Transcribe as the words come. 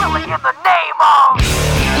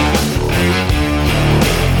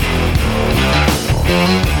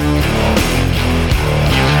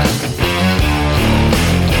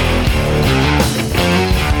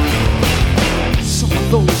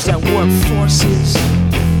horses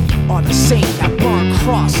are the same that burn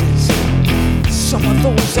crosses. Some of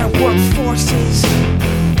those that work forces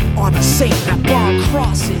are the same that burn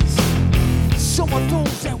crosses. Some of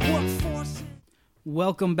those that work forces.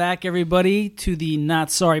 Welcome back, everybody, to the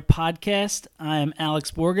Not Sorry podcast. I am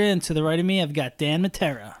Alex Borga, and to the right of me, I've got Dan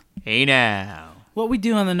Matera. Hey now. What we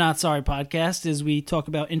do on the Not Sorry podcast is we talk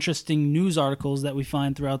about interesting news articles that we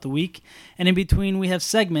find throughout the week, and in between we have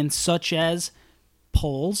segments such as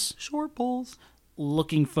polls, Short polls.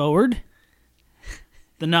 looking forward,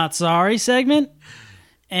 the Not Sorry segment,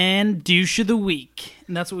 and douche of the week.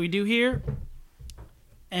 And that's what we do here.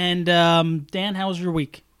 And Dan, how was your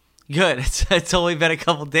week? Good. It's only been a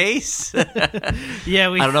couple days. Yeah,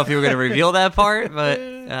 I don't know if you were going to reveal that part, but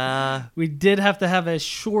we did have to have a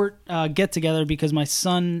short get-together because my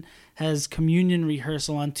son has communion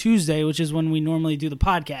rehearsal on Tuesday, which is when we normally do the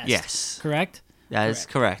podcast. Yes. Correct? That is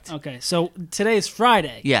correct. Okay, so today is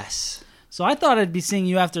Friday. Yes. So I thought I'd be seeing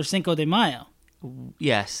you after Cinco de Mayo.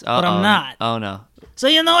 Yes. But I'm not. Oh, no. So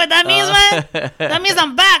you know what that means, man? That means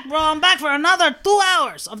I'm back, bro. I'm back for another 2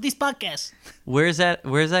 hours of this podcast. Where's that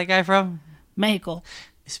guy from? Mexico.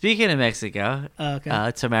 Speaking of Mexico,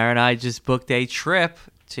 Okay. Tamara and I just booked a trip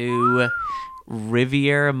to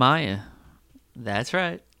Riviera Maya. That's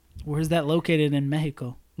right. Where's that located in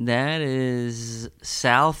Mexico? That is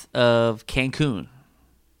south of Cancun.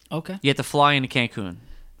 Okay. You have to fly into Cancun.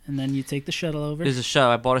 And then you take the shuttle over. There's a shuttle.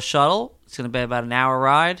 I bought a shuttle. It's going to be about an hour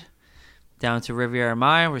ride down to Riviera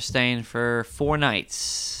Maya. We're staying for 4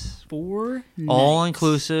 nights. 4 nights. All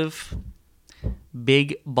inclusive.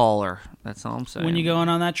 Big baller. That's all I'm saying. When you going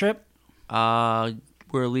on that trip?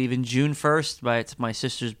 We're leaving June 1st, but it's my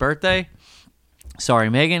sister's birthday. Sorry,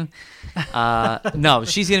 Megan. No,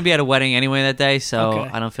 she's going to be at a wedding anyway that day, so Okay.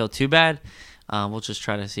 I don't feel too bad. We'll just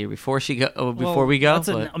try to see her before we go. That's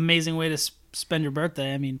an amazing way to spend your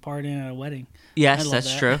birthday. I mean, partying at a wedding. Yes, I love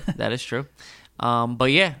that's that. true. That is true.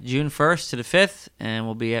 But yeah, June 1st to the 5th, and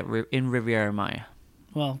we'll be in Riviera Maya.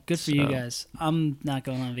 Well, good for you guys. I'm not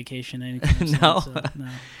going on vacation anytime soon. No. So, no.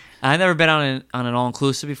 I've never been on an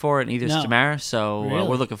all-inclusive before, and neither's No. Tamara, so Really?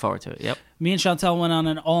 we're looking forward to it. Yep. Me and Chantel went on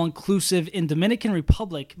an all-inclusive in Dominican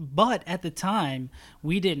Republic, but at the time,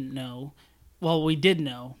 we didn't know. Well, we did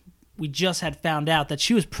know. We just had found out that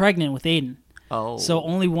she was pregnant with Aiden. Oh. So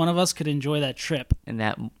only one of us could enjoy that trip. And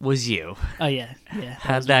that was you. Oh, yeah.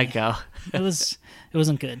 How'd that go? It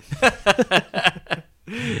wasn't good.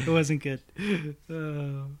 It wasn't good.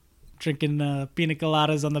 Drinking pina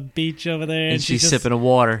coladas on the beach over there. And she's just sipping of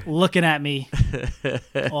water. looking at me.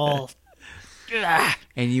 all.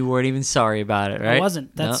 And you weren't even sorry about it, right? I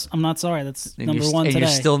wasn't. I'm not sorry. That's And number you're- one and today.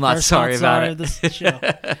 you're still not First sorry about it. of this show.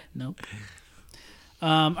 Nope.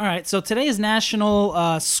 All right. So today is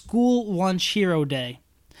National School Lunch Hero Day.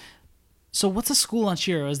 So what's a school lunch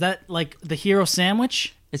hero? Is that like the hero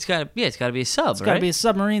sandwich? It's got to be a sub, It's right? got to be a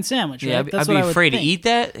submarine sandwich, right? Yeah, That's I'd be what I would afraid to think. eat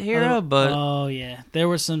that hero, but Oh, yeah. There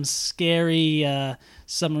were some scary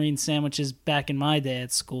submarine sandwiches back in my day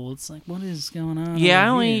at school. It's like, what is going on?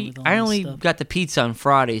 yeah, over here with all I this only stuff? got the pizza on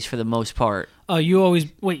Fridays for the most part. Oh, you always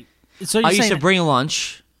wait. So you're I used saying to bring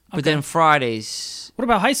lunch, but Okay. then Fridays. what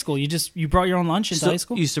about high school? You brought your own lunch into high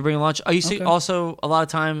school? Used to bring lunch. I used Okay. to also a lot of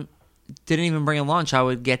time didn't even bring a lunch. I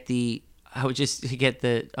would just get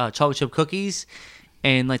the chocolate chip cookies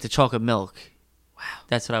and like the chocolate milk. Wow,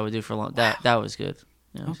 that's what I would do for lunch. That was good.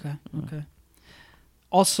 Yeah. Okay.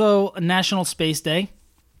 Also, National Space Day.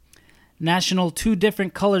 National 2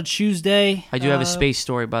 Different Colored Shoes Day. I do have a space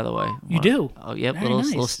story, by the way. You do? Oh, yep. Very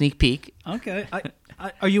Little nice. sneak peek. Okay.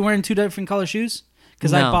 Are you wearing 2 different color shoes?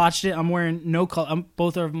 Because I No. botched it. I'm wearing no color.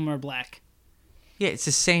 Both of them are black. Yeah, it's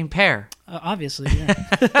the same pair. Obviously,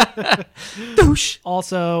 yeah. Douche.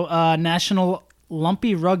 Also, National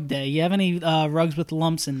Lumpy Rug Day. You have any rugs with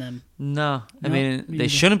lumps in them? No, I Nope, mean me they neither.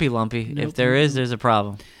 shouldn't be lumpy. Nope, If there is, there's a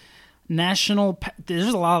problem. There's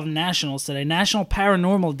a lot of nationals today. National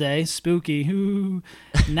Paranormal Day, spooky. Ooh.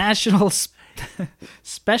 National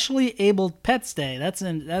Specially Abled Pets Day.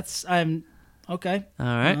 I'm okay. All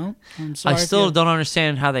right. Well, I'm sorry. I if still you- don't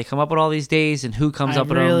understand how they come up with all these days and who comes up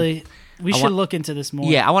with them. We I should want- look into this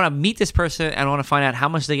more. Yeah, I want to meet this person and I want to find out how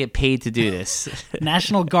much they get paid to do this.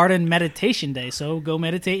 National Garden Meditation Day. So go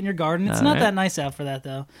meditate in your garden. It's All not right. that nice out for that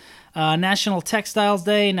though. National Textiles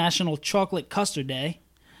Day. National Chocolate Custard Day.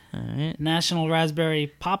 All right. National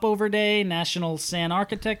Raspberry Popover Day, National Sand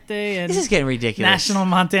Architect Day, and This is getting ridiculous. National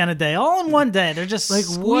Montana Day, all in one day. They're just like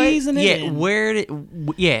squeezing what? it Yeah, in. where did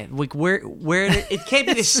it can't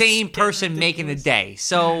be the same person making the day.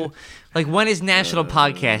 So, like, when is National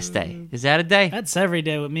Podcast Day? Is that a day? That's every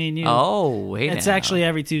day with me and you. Oh, wait. It's now. actually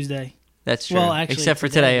every Tuesday. That's true. Well, actually, except for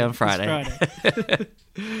today on is Friday. Friday.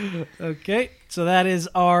 Okay, so that is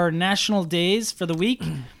our national days for the week.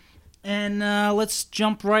 And let's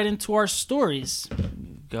jump right into our stories.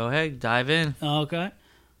 Go ahead, dive in.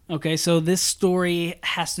 Okay, so this story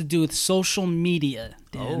has to do with social media,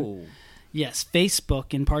 Dan. Oh. Yes,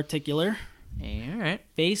 Facebook in particular. All right.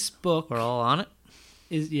 Facebook. We're all on it.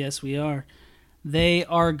 Yes, we are. They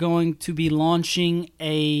are going to be launching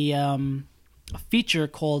a feature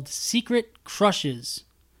called Secret Crushes,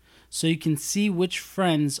 so you can see which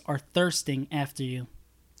friends are thirsting after you.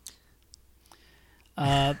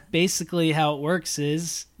 Basically, how it works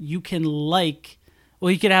is you can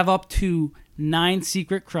you could have up to 9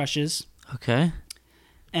 secret crushes. Okay.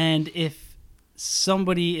 And if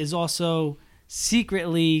somebody is also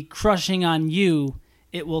secretly crushing on you,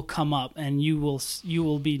 it will come up, and you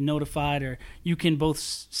will be notified, or you can both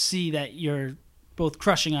see that you're both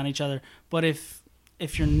crushing on each other. But if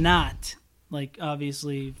you're not, like,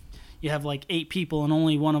 obviously you have like 8 people and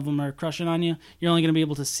only one of them are crushing on you, you're only going to be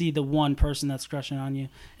able to see the one person that's crushing on you,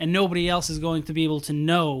 and nobody else is going to be able to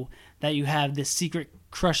know that you have this secret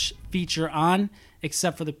crush feature on,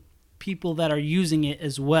 except for the people that are using it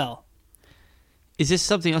as well. Is this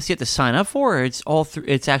something else you have to sign up for, or it's all through?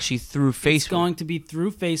 It's actually through Facebook. It's going to be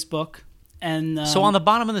through Facebook, and so on the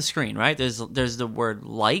bottom of the screen, right? There's the word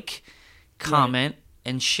like, comment,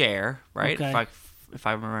 and share, right? Okay. If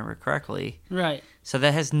I remember correctly, right. So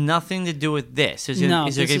that has nothing to do with this. Is there No,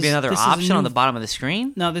 going to be another option on the bottom of the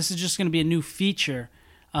screen? No, this is just going to be a new feature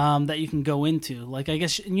that you can go into. Like, I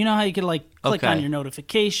guess you know how you could click on your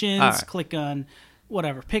notifications, click on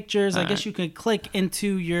whatever pictures. I guess you could click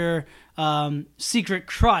into your secret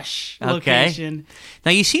crush location.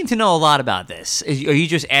 Now, you seem to know a lot about this. Are you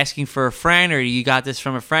just asking for a friend, or you got this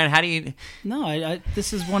from a friend? How do you? No, I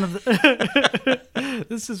this is one of the.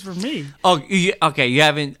 This is for me. Oh, okay. You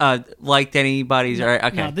haven't liked anybody's. No, or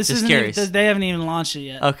okay, no, this just isn't curious. They haven't even launched it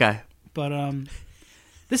yet. Okay, but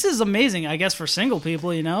this is amazing, I guess, for single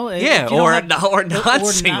people. You know, yeah, or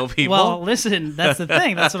non-single people. Well, listen, that's the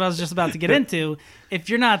thing. That's what I was just about to get into. If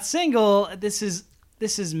you're not single, this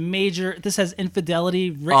is major. This has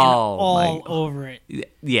infidelity written all over it.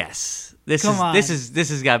 Yes. This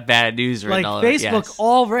has got bad news written all over it. Facebook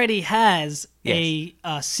already has a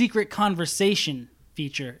secret conversation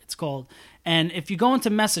feature, it's called. And if you go into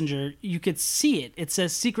Messenger, you could see it. It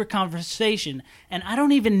says secret conversation. And I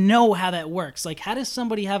don't even know how that works. Like, how does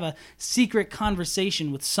somebody have a secret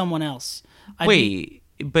conversation with someone else? But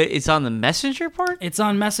it's on the Messenger part? It's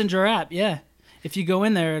on Messenger app, yeah. If you go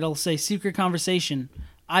in there, it'll say secret conversation.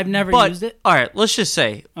 I've never used it. All right, let's just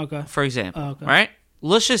say, okay, for example, right?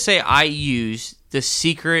 Let's just say I use the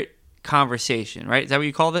secret conversation, right? Is that what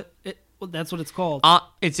you called it? Well, that's what it's called.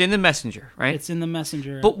 It's in the Messenger, right? It's in the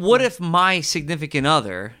Messenger. But what if my significant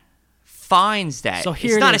other finds that? So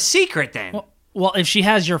here it's not a secret then. Well, if she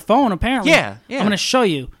has your phone, apparently. Yeah. I'm going to show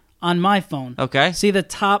you on my phone. Okay. See the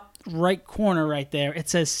top right corner right there? It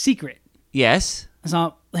says secret. Yes.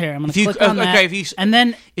 So here, I'm going to click on that. Okay, and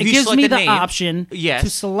then it gives me the option to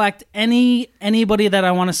select anybody that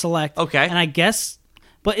I want to select. Okay. And I guess,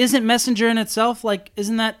 but isn't Messenger in itself,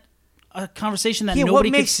 isn't that a conversation that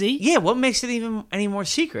nobody could see? Yeah, what makes it even any more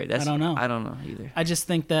secret? I don't know. I don't know either. I just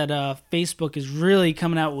think that Facebook is really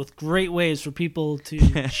coming out with great ways for people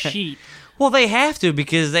to cheat. Well, they have to,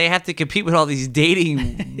 because they have to compete with all these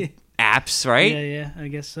dating apps, right? Yeah, I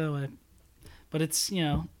guess so. But it's,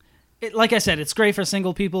 like I said, it's great for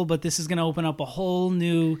single people, but this is going to open up a whole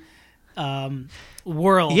new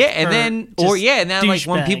world. Yeah, and then like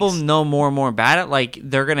when people know more and more about it, like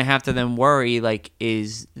they're gonna have to then worry, like,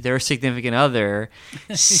 is their significant other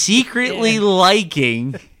secretly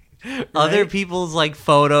liking other people's like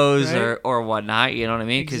photos or whatnot? You know what I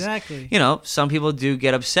mean? 'Cause, exactly. Some people do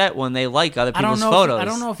get upset when they like other people's photos. I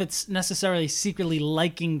don't know if it's necessarily secretly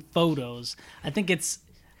liking photos. I think it's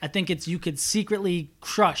you could secretly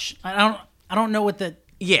crush. I don't know what that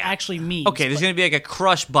actually means. Okay, there's going to be like a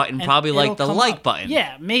crush button, probably like the like button.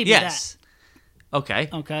 Yeah, maybe that. Okay.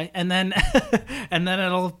 Okay, and then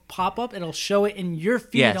it'll pop up. It'll show it in your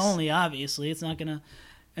feed only, obviously. It's not going to...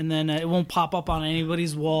 And then it won't pop up on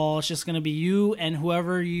anybody's wall. It's just going to be you and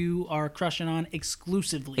whoever you are crushing on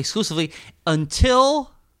exclusively. Exclusively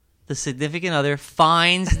until the significant other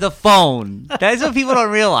finds the phone. That's what people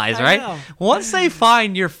don't realize, right? Know. Once they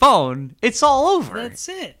find your phone, it's all over. That's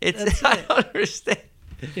it. I don't understand.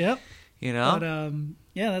 Yep. But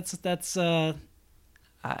that's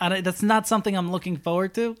that's not something I'm looking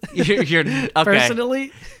forward to. You're okay.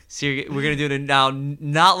 Personally. So we're gonna do it now.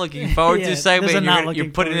 Not looking forward to segment.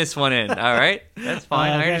 You're putting this one in. All right, that's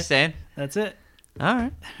fine. I understand. That's it. All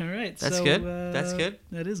right. All right. That's good. That's good.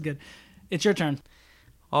 That is good. It's your turn.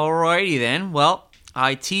 Alrighty then. Well,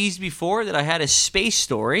 I teased before that I had a space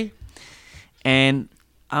story, and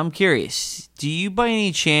I'm curious. Do you by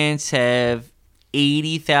any chance have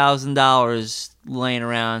 $80,000 laying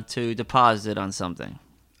around to deposit on something?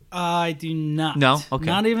 I do not. No? Okay.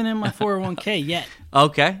 Not even in my 401k yet.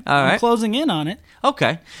 Okay, all right. I'm closing in on it.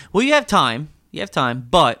 Okay. Well, you have time.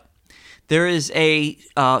 But there is a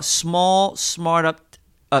small startup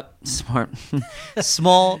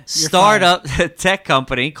tech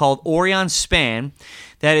company called Orion Span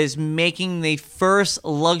that is making the first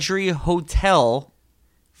luxury hotel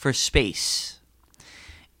for space.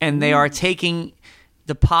 And they are taking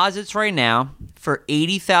deposits right now for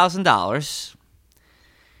 $80,000.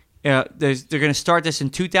 They're going to start this in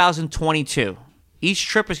 2022. Each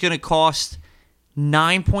trip is going to cost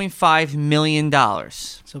 $9.5 million.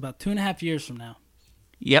 So about 2.5 years from now.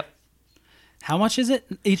 Yep. How much is it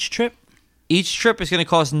each trip? Each trip is going to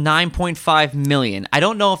cost $9.5 million. I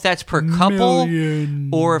don't know if that's per couple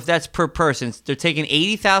or if that's per person. They're taking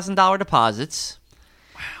 $80,000 deposits.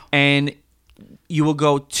 Wow. And you will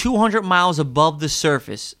go 200 miles above the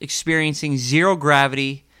surface, experiencing zero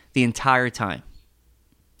gravity the entire time.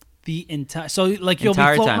 So like you'll be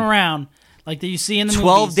floating around like that you see in the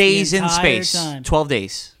 12 movies. days in space. Time. 12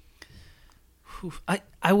 days.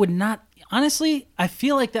 I would not. Honestly, I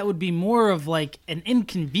feel like that would be more of like an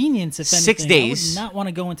inconvenience if anything. 6 days. I would not want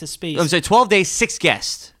to go into space. I was like 12 days, 6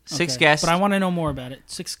 guests. Six guests. But I want to know more about it.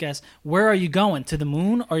 6 guests. Where are you going? To the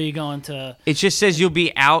moon? Or are you going to... It just says you'll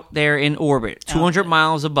be out there in orbit, 200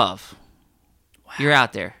 miles above. Wow. You're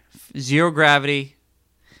out there. Zero gravity.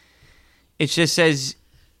 It just says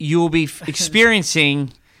you will be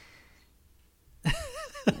experiencing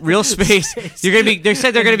real space. You're gonna be. They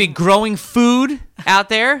said they're gonna be growing food out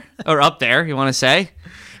there or up there. You want to say,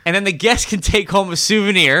 and then the guests can take home a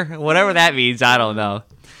souvenir, whatever that means. I don't know.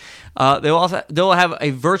 They'll have a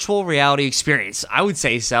virtual reality experience. I would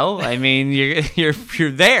say so. I mean, you're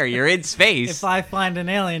there. You're in space. If I find an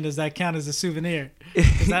alien, does that count as a souvenir?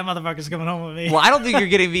 Because that motherfucker's coming home with me. Well, I don't think you're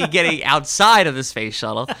going to be getting outside of the space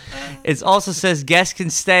shuttle. It also says guests can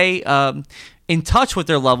stay in touch with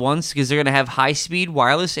their loved ones because they're going to have high-speed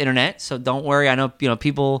wireless internet. So don't worry. I know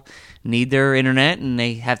people need their internet and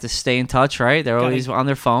they have to stay in touch, right? They're always on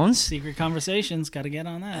their phones. Secret conversations. Got to get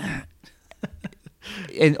on that.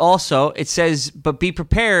 And also, it says, but be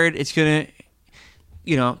prepared. It's going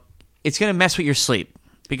to mess with your sleep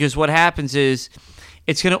because what happens is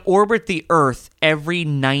it's going to orbit the Earth every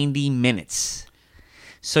 90 minutes.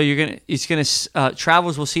 So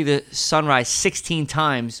travelers will see the sunrise 16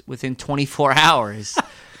 times within 24 hours.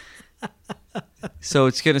 So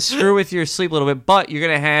it's going to screw with your sleep a little bit, but you're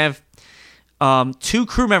going to have 2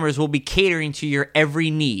 crew members will be catering to your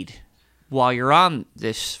every need while you're on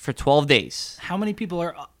this for 12 days. How many people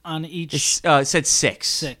are on each? It said 6.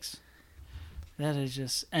 6. That is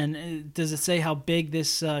just... And does it say how big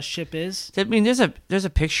this ship is? I mean, there's a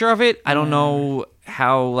picture of it. I don't know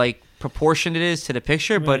how, proportioned it is to the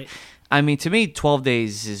picture, but, I mean, to me, 12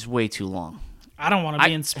 days is way too long. I don't want to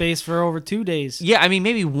be in space for over 2 days. Yeah, I mean,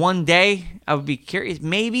 maybe one day. I would be curious.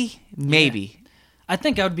 Maybe. Yeah. I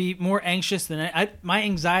think I would be more anxious than... my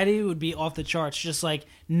anxiety would be off the charts, just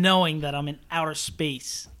knowing that I'm in outer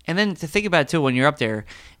space. And then to think about it, too, when you're up there,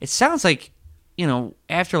 it sounds like,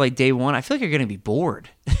 after day one, I feel like you're going to be bored.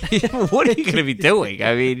 What are you going to be doing?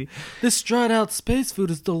 I mean... This dried out space food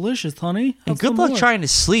is delicious, honey. And good luck trying to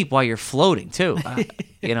sleep while you're floating, too. I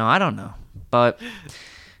don't know. But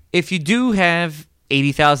if you do have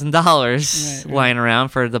 $80,000 lying around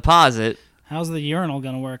for a deposit... How's the urinal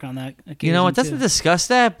going to work on that occasion? It doesn't discuss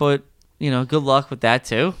that, but, good luck with that,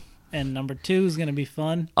 too. And number 2 is going to be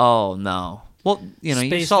fun. Oh, no. Well,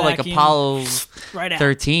 you saw vacuum, Apollo right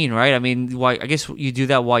 13, right? I mean, I guess you do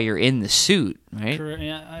that while you're in the suit, right?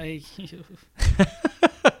 Yeah,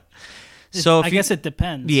 so I guess it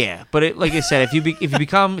depends. Yeah, but like I said, if you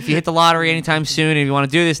hit the lottery anytime soon, and you want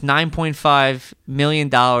to do this, $9.5 million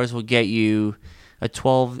will get you a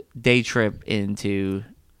 12-day trip into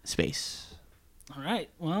space. All right.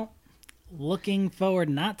 Well, looking forward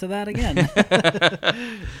not to that again.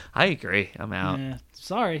 I agree. I'm out.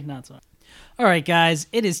 Sorry, not sorry. All right, guys.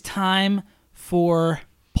 It is time for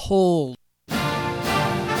polls.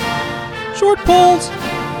 Short polls.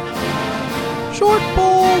 Short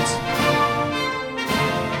polls.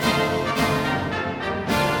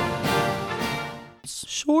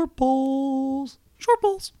 Short polls. Short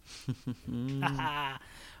polls.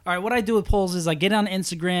 All right, what I do with polls is I get on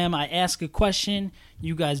Instagram, I ask a question,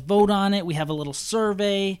 you guys vote on it, we have a little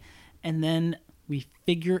survey, and then we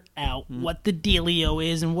figure out what the dealio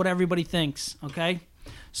is and what everybody thinks, okay?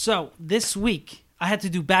 So, this week, I had to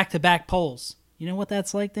do back-to-back polls. You know what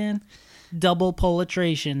that's like, Dan? Double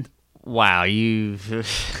politration. Wow, you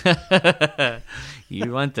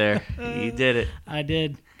you went there. You did it. I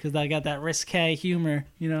did, because I got that risque humor.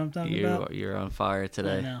 You know what I'm talking about? You're on fire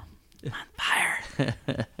today. I know. I'm on fire.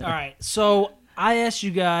 All right, so I asked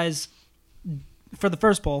you guys, for the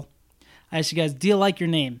first poll, I asked you guys, do you like your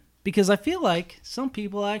name? Because I feel like some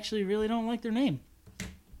people actually really don't like their name.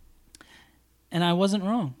 And I wasn't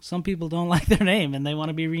wrong. Some people don't like their name, and they want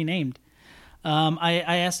to be renamed. I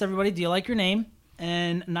asked everybody, do you like your name?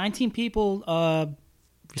 And 19 people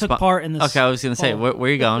took part in this. Okay, I was going to say, where are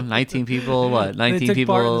you going? 19 people, what? 19 they took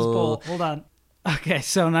people. part in this poll. Hold on. Okay,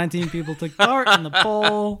 so 19 people took part in the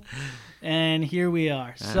poll, and here we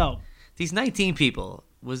are. So these 19 people,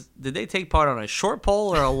 did they take part on a short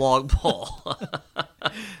poll or a long poll?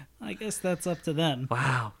 I guess that's up to them.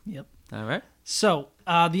 Wow. Yep. All right. So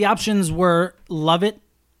the options were love it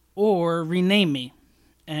or rename me.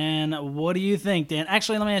 And what do you think, Dan?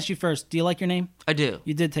 Actually, let me ask you first. Do you like your name? I do.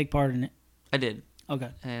 You did take part in it. I did. Okay.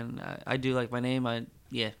 And I do like my name.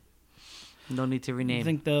 No need to rename. I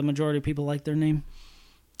think the majority of people like their name.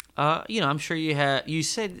 I'm sure you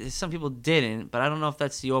said some people didn't, but I don't know if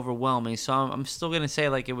that's the overwhelming. So I'm still going to say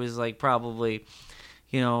like it was like probably,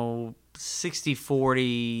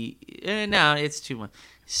 60-40. No, it's too much.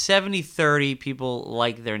 70-30 people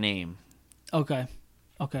like their name. Okay.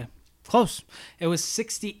 Close. It was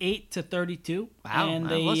 68-32. Wow, and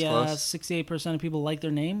that was close. 68% of people liked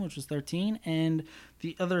their name, which was 13, and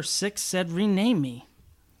the other 6 said rename me,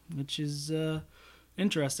 which is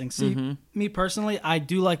interesting. See, me personally, I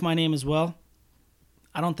do like my name as well.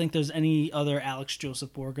 I don't think there's any other Alex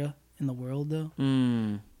Joseph Borga in the world, though.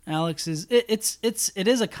 Alex is it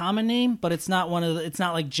is a common name, but it's not it's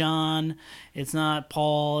not like John, it's not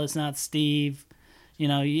Paul, it's not Steve.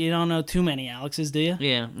 You don't know too many Alexes, do you?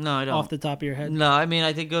 Yeah, no, I don't. Off the top of your head? No, I mean,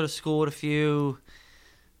 I did go to school with a few,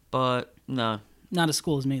 but no. Not as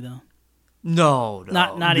cool as me, though. No.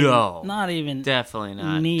 Not even. Definitely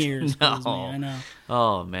not. Near as cool as me, I know.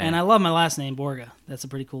 Oh, man. And I love my last name, Borga. That's a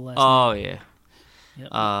pretty cool last name. Oh, yeah.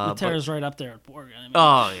 Yep. Matera's right up there at Borga. I mean,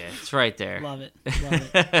 oh, yeah, it's right there. Love it.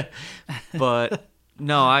 But,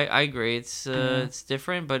 no, I agree. It's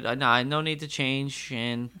different, but no need to change,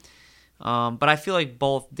 and... but I feel like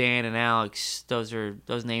both Dan and Alex, those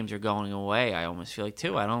names are going away. I almost feel like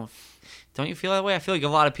too. Don't you feel that way? I feel like a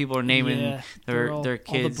lot of people are naming their kids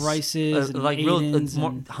all the Bryces, like Aidens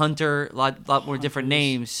more and Hunter, lot more different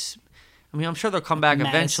names. I mean, I'm sure they'll come back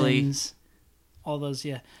eventually. Madisons, all those,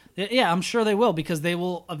 yeah, I'm sure they will, because they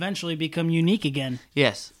will eventually become unique again.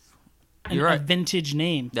 Yes, you're right. A vintage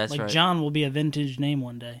name. That's like right. John will be a vintage name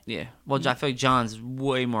one day. Yeah. Well, I feel like John's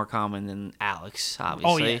way more common than Alex,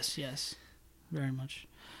 obviously. Oh, yes. Very much.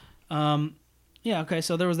 Yeah, okay,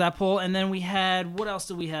 so there was that poll. And then we had, what else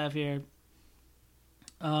do we have here?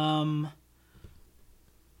 Okay.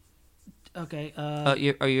 Are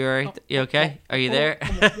you all right? You okay? Are you there?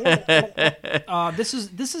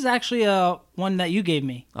 This is actually one that you gave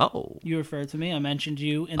me. Oh. You referred to me. I mentioned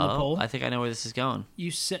you in the poll. I think I know where this is going.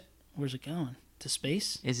 You said, where's it going? To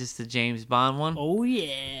space? Is this the James Bond one? Oh,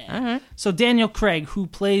 yeah. All right. So Daniel Craig, who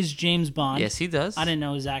plays James Bond. Yes, he does. I didn't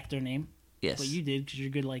know his actor name. Yes. But you did, because you're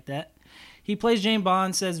good like that. He plays James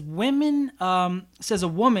Bond, says a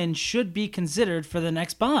woman should be considered for the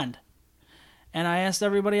next Bond. And I asked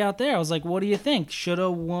everybody out there, I was like, what do you think? Should a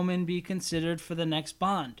woman be considered for the next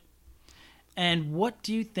Bond? And what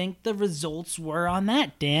do you think the results were on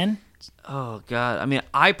that, Dan? Oh, God. I mean,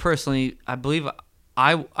 I personally, I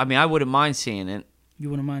wouldn't mind seeing it. You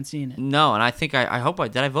wouldn't mind seeing it? No, and I think I hope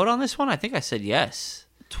did I vote on this one? I think I said yes.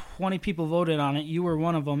 20 people voted on it. You were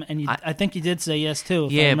one of them, and I think you did say yes too.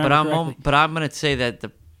 Yeah, but I'm going to say that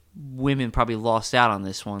the women probably lost out on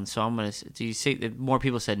this one. So I'm going to. Do you see that more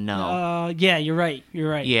people said no? Yeah, you're right.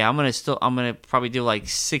 Yeah, I'm going to probably do like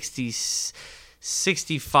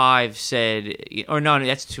 65 said, or no,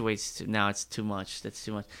 that's too much. No, it's too much. That's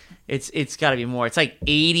too much. It's got to be more. It's like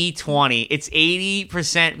 80-20. It's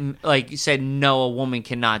 80% like you said no, a woman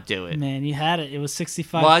cannot do it. Man, you had it. It was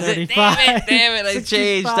 65. Was it? 35. Damn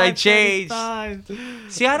it! I changed.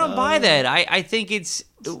 See, I don't buy that. I think it's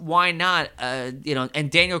why not? And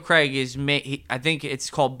Daniel Craig is. I think it's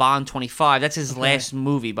called Bond 25. That's his last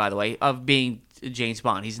movie, by the way, of being James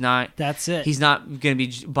Bond. He's not. That's it. He's not going to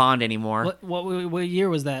be Bond anymore. What year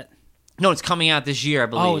was that? No, it's coming out this year, I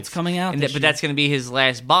believe. Oh, it's coming out this year. But that's going to be his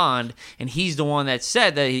last Bond, and he's the one that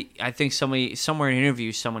said that. I think somewhere in an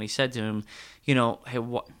interview, somebody said to him, hey,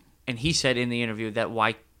 what? And he said in the interview that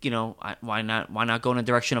why not go in the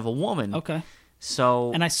direction of a woman? Okay.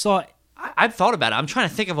 So. And I saw I've thought about it. I'm trying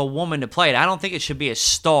to think of a woman to play it. I don't think it should be a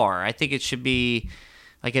star. I think it should be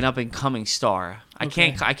like an up and coming star.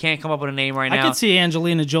 Okay. I can't come up with a name right now. I could see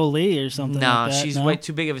Angelina Jolie or something. No, like that. she's way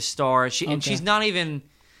too big of a star. And she's not even.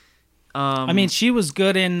 I mean, she was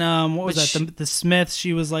good in what was that? she- The Smiths.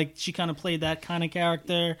 She was like she kind of played that kind of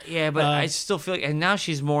character. Yeah, but I still feel like, and now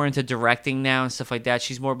she's more into directing now and stuff like that.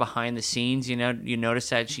 She's more behind the scenes. You know, you notice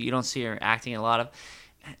that you don't see her acting in a lot of.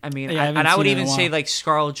 I mean, Yeah, I haven't I would seen her in even a say while. like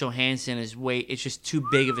Scarlett Johansson is it's just too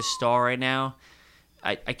big of a star right now.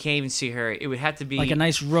 I can't even see her. It would have to be like a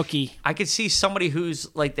nice rookie. I could see somebody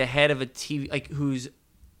who's like the head of a TV, like who's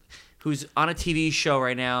on a TV show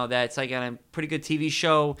right now that's like on a pretty good TV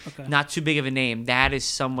show, Okay. not too big of a name. That is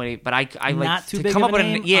somebody, but I like Not too to big come of up a with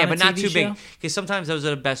name yeah, on a but not TV too big show? because sometimes those are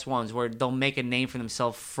the best ones where they'll make a name for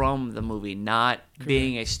themselves from the movie, not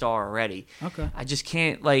being a star already. Okay. I just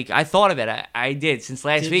can't I thought of it. I did since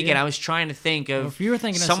last Did weekend. you? I was trying to think of if you were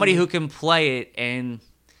thinking of somebody who somebody- can play it, and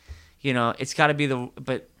it's got to be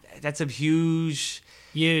but that's a huge.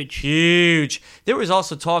 Huge. There was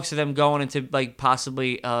also talks of them going into like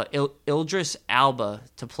possibly Idris Alba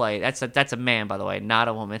to play. That's a man, by the way, not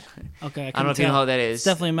a woman. Okay, I don't know if you know who that is. It's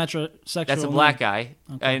definitely a metrosexual. That's a black man.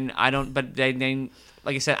 guy, and I don't. But they,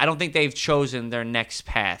 like I said, I don't think they've chosen their next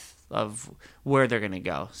path of where they're gonna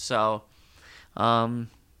go. So,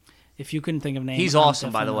 If you couldn't think of names, he's I'm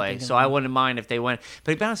awesome, by the definitely not way. thinking So of I him. wouldn't mind if they went.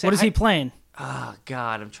 But honestly, What is he playing? Oh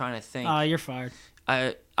God, I'm trying to think. You're fired.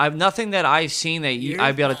 I've nothing that I've seen that You're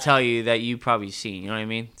I'd be able to tell you that you probably seen. You know what I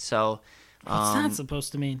mean? So, What's that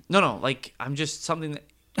supposed to mean? no, like I'm just something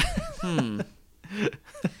that.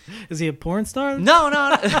 Is he a porn star? No.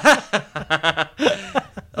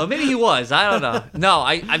 Oh, maybe he was. I don't know. No,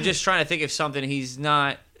 I'm just trying to think of something. He's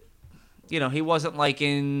not. He wasn't like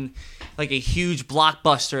in like a huge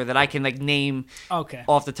blockbuster that I can like name Okay.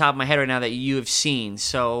 off the top of my head right now that you have seen.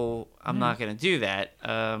 So I'm not gonna do that.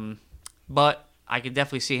 But I could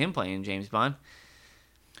definitely see him playing James Bond.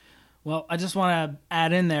 Well, I just want to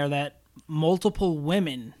add in there that multiple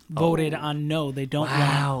women voted on no. They don't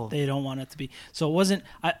Wow. want. They don't want it to be. So it wasn't.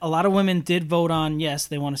 A lot of women did vote on yes.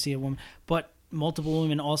 They want to see a woman, but multiple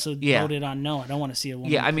women also voted on no. I don't want to see a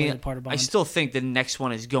woman. Yeah, I play mean, the part of Bond. I still think the next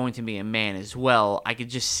one is going to be a man as well. I could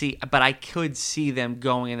just see, but I could see them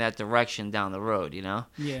going in that direction down the road,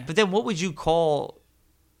 Yeah. But then what would you call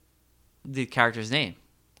the character's name?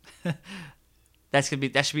 That should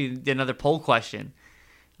be another poll question.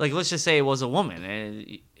 Like, let's just say it was a woman,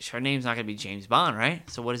 and her name's not going to be James Bond, right?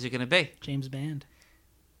 So what is it going to be? James Band.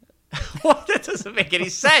 Well, that doesn't make any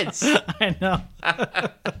sense. I know.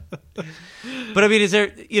 But I mean, is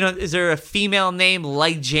there a female name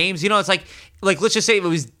like James? It's like let's just say it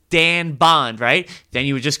was Dan Bond, right? Then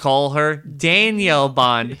you would just call her Danielle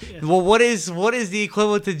Bond. Well, what is the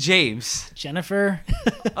equivalent to James? Jennifer.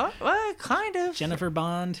 Well, kind of. Jennifer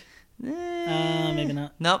Bond. Maybe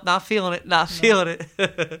not. Nope, not feeling it. Not feeling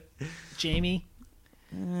it. Jamie.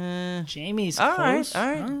 Jamie's All close.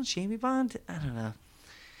 right. Huh? Jamie Bond. I don't know.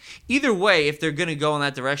 Either way, if they're gonna go in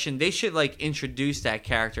that direction, they should introduce that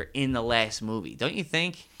character in the last movie, don't you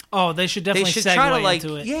think? Oh, they should They definitely should segue try to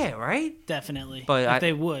into it. yeah, right? Definitely. But if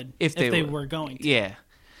they would. If they were going to. Yeah.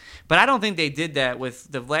 But I don't think they did that with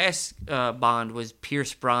the last Bond was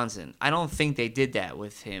Pierce Brosnan. I don't think they did that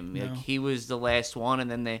with him. No. Like, he was the last one, and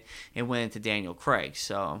then it went into Daniel Craig.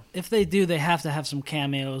 So If they do, they have to have some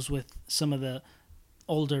cameos with some of the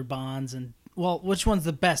older Bonds. And well, which one's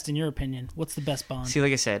the best in your opinion? What's the best Bond? see,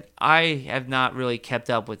 like I said, I have not really kept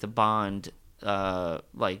up with the Bond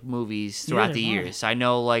movies throughout Neither the have I. years. I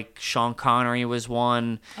know Sean Connery was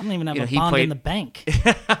one. I don't even have a he Bond in played- the bank.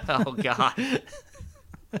 Oh God.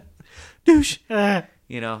 Douche.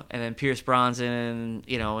 And then Pierce Brosnan,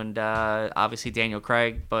 and obviously Daniel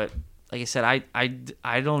Craig. But like I said, I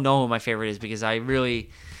don't know who my favorite is because I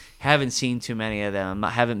really haven't seen too many of them.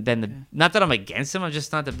 I haven't been not that I'm against them. I'm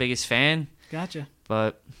just not the biggest fan. Gotcha.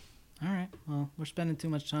 But All right. Well, we're spending too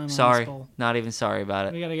much time on sorry, this poll. not even sorry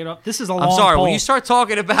about We it. got to get off. This is a long I'm sorry. poll. When you start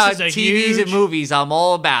talking about This is a TVs and huge- movies, I'm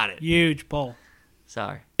all about it. Huge poll.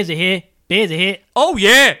 Sorry. Beers a hit. Beers a hit. Oh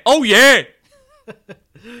yeah. Oh yeah.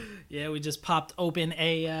 Yeah, we just popped open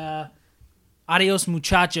a Adios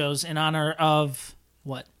Muchachos in honor of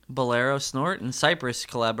what? Bolero Snort and Cypress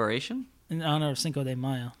collaboration. In honor of Cinco de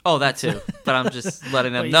Mayo. Oh, that too. But I'm just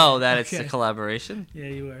letting them Wait, know that it's okay. a collaboration. Yeah,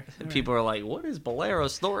 you were. All People are like, "What is Bolero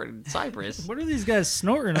Snort and Cypress?" right. What are these guys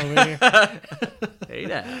snorting over here? Hey,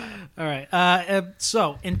 now. All right.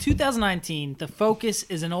 So, in 2019, the focus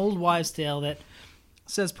is an old wives' tale that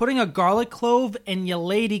says putting a garlic clove in your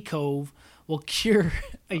lady cove will cure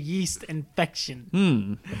a yeast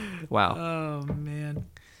infection. Wow. Oh, man.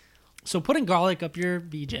 So, putting garlic up your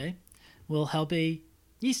BJ will help a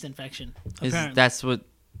yeast infection. Apparently. That's what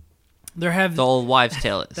there have the old wives'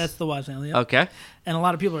 tale is. That's the wives' tale. Yep. Okay. And a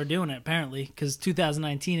lot of people are doing it apparently because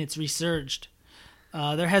 2019 it's resurged.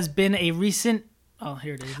 There has been a recent. Oh,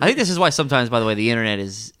 here it is. I think this is why sometimes, by the way, the internet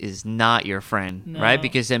is not your friend, right?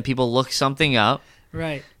 Because then people look something up,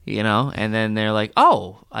 right? You know, and then they're like,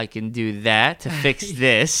 "Oh, I can do that to fix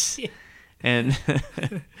this." Yeah. And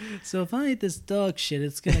so if I eat this dog shit,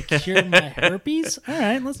 it's gonna cure my herpes. All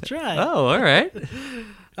right, let's try. Oh, all right.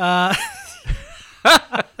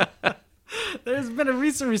 There's been a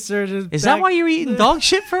recent resurgence. Is that why you were eating dog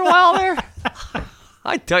shit for a while there?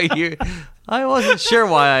 I thought you. I wasn't sure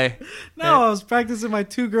why. No, I was practicing my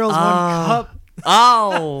 2 girls, 1 cup.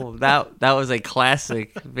 Oh, that was a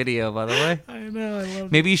classic video, by the way. I know, I love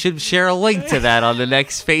it. Maybe you should share a link to that on the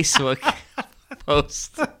next Facebook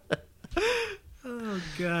post. Oh,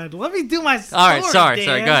 God. Let me do my story, All right, sorry.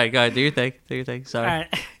 Dan. Go ahead. Do your thing. Sorry. All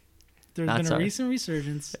right. There's Not been sorry. a recent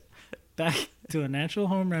resurgence back to a natural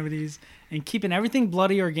home remedies and keeping everything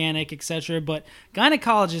bloody organic, etc. But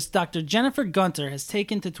gynecologist Dr. Jennifer Gunter has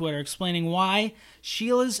taken to Twitter explaining why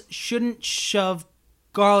Sheilas shouldn't shove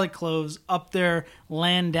garlic cloves up their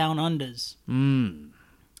land down unders.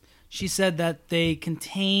 She said that they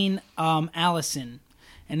contain allicin,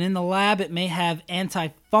 and in the lab it may have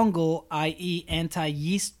antifungal, i.e.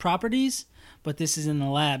 anti-yeast properties, but this is in the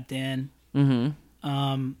lab, Dan.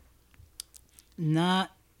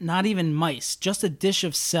 Not even mice, just a dish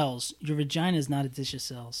of cells. Your vagina is not a dish of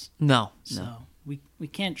cells. No. So we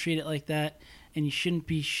can't treat it like that, and you shouldn't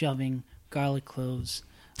be shoving garlic cloves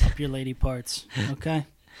up your lady parts. Okay.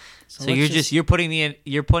 So you're putting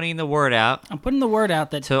the word out. I'm putting the word out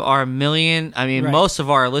that to our million. I mean, Right. most of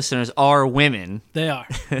our listeners are women. they are.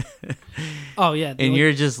 Oh yeah. And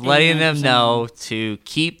you're just letting them 89% know to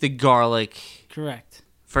keep the garlic Correct.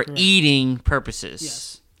 for eating purposes.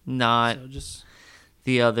 Yes. Not So just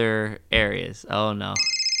the other areas. Oh no.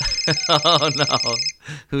 Oh no.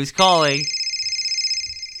 Who's calling?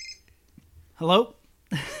 hello.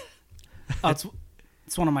 Oh,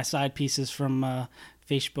 it's one of my side pieces from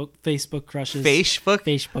Facebook crushes.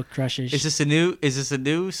 Facebook crushes. Is this a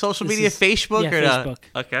new social media? Facebook yeah, or Facebook.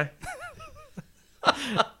 not? Okay.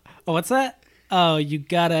 Oh, what's that? Oh, you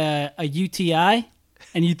got a UTI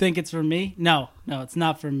and you think it's for me? No, it's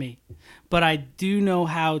not for me. But I do know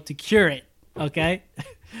how to cure it, okay?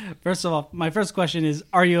 First of all, my first question is,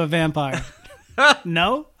 are you a vampire?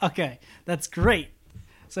 No? Okay, that's great.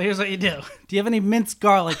 So here's what you do. Do you have any minced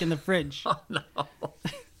garlic in the fridge? Oh no.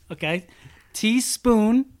 Okay.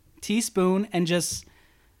 Teaspoon, and just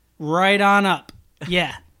right on up.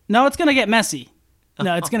 Yeah. No, it's going to get messy.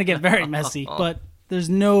 No, it's going to get very messy, but there's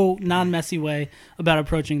no non-messy way about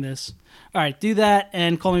approaching this. All right, do that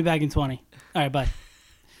and call me back in 20. All right, bye.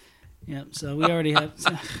 Yep, so we already have...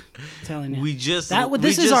 telling you.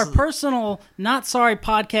 This is our personal Not Sorry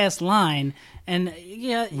podcast line, and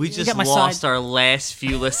yeah... We just lost our last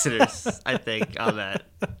few listeners, I think, on that.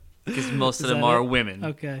 Because most of them are women.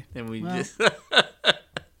 Okay. And we Well, just...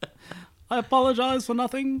 I apologize for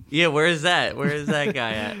nothing. Yeah, where is that? Where is that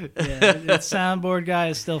guy at? Yeah, the soundboard guy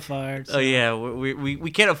is still fired. So. Oh, yeah.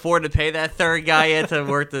 We can't afford to pay that third guy yet to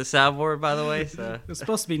work the soundboard, by the way. So It's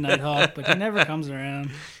supposed to be Nighthawk, but he never comes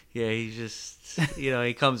around. yeah, he just,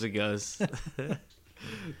 he comes and goes.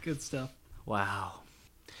 Good stuff. Wow.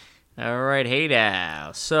 All right. Hey,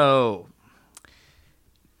 now. So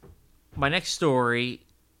my next story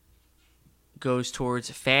goes towards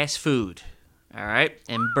fast food. All right.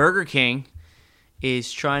 And Burger King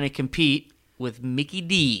is trying to compete with Mickey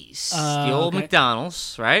D's, the old okay.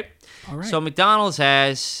 McDonald's, right? All right. So McDonald's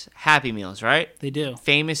has Happy Meals, right? They do.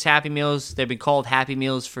 Famous Happy Meals. They've been called Happy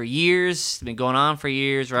Meals for years. They've been going on for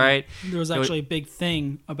years, right? There was actually a big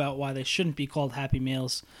thing about why they shouldn't be called Happy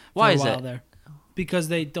Meals for Why a is while that? there. Because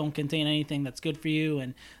they don't contain anything that's good for you,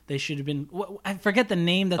 and they should have been... I forget the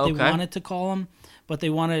name that they Okay. wanted to call them, but they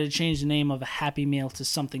wanted to change the name of a Happy Meal to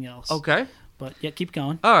something else. Okay. But yeah, keep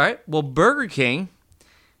going. All right. Well, Burger King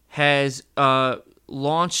has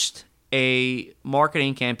launched a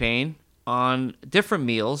marketing campaign on different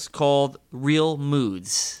meals called Real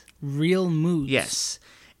Moods. Real Moods. Yes.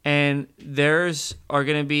 And theirs are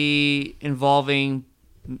going to be involving,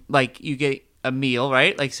 like, you get a meal,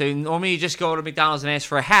 right? Like, so normally you just go to McDonald's and ask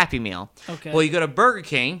for a Happy Meal. Okay. Well, you go to Burger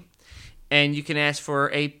King and you can ask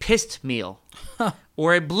for a pissed meal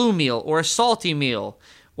or a blue meal or a salty meal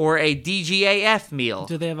or a DGAF meal,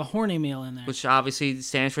 Do they have a horny meal in there? which obviously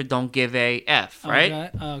stands for Don't Give a F, right?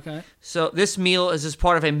 Okay. So this meal is as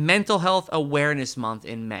part of a Mental Health Awareness Month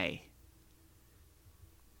in May.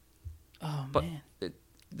 Oh, But man.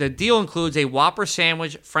 the deal includes a Whopper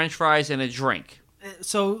sandwich, French fries, and a drink.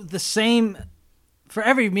 So the same for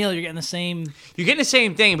every meal, you're getting the same. You're getting the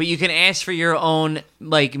same thing, but you can ask for your own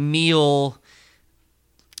like meal.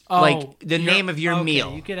 Like the name of your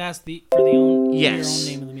meal. You could ask for your own name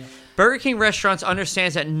of the meal. Burger King restaurants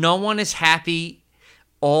understands that no one is happy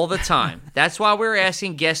all the time. That's why we're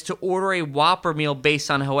asking guests to order a Whopper meal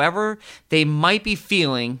based on however they might be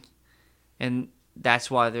feeling, and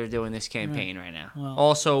that's why they're doing this campaign right now. Well,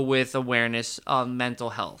 also with awareness of mental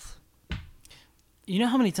health. You know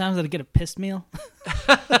how many times I get a pissed meal?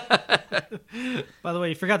 By the way,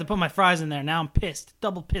 you forgot to put my fries in there. Now I'm pissed.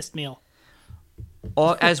 Double pissed meal.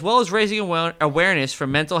 As well as raising awareness for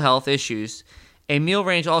mental health issues, a meal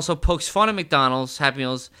range also pokes fun at McDonald's Happy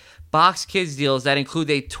Meals box kids deals that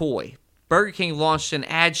include a toy. Burger King launched an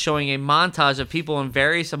ad showing a montage of people in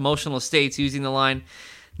various emotional states using the line,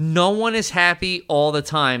 "No one is happy all the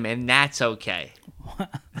time, and that's okay."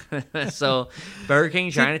 So Burger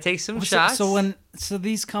King trying to take some shots. So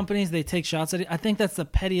these companies, they take shots at it. I think that's the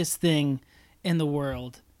pettiest thing in the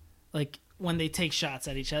world. Like, when they take shots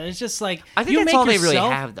at each other. It's just like, I think that's all they really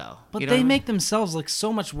have, though. But they make themselves look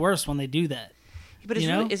so much worse when they do that. But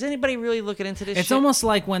is anybody really looking into this It's shit? almost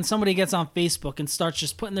like when somebody gets on Facebook and starts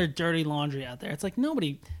just putting their dirty laundry out there. It's like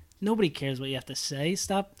nobody cares what you have to say.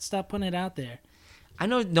 Stop putting it out there. I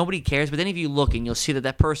know nobody cares, but then if you look and you'll see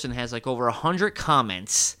that person has like over 100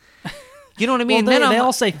 comments. You know what I mean? Well, they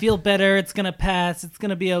all say, feel better, it's going to pass, it's going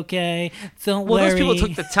to be okay, don't worry. Well, those people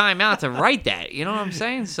took the time out to write that. You know what I'm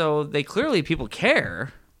saying? So people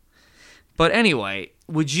care. But anyway,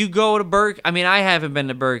 would you go to Burger? I mean, I haven't been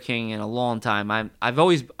to Burger King in a long time.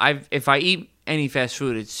 If I eat any fast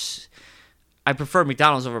food, I prefer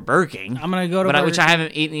McDonald's over Burger King. I'm gonna go to Burger which I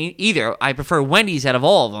haven't eaten either. I prefer Wendy's out of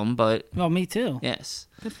all of them, but me too. Yes,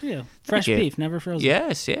 good for you. Fresh beef, never frozen.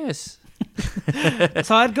 Yes.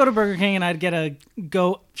 So I'd go to Burger King and I'd get a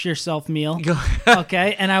go yourself meal.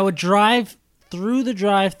 Okay, and I would drive through the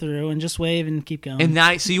drive-through and just wave and keep going.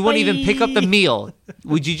 And so you wouldn't even pick up the meal.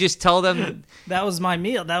 Would you just tell them that was my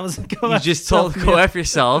meal? That was you just told go F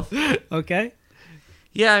yourself. Okay.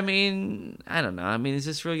 Yeah, I mean, I don't know. I mean, is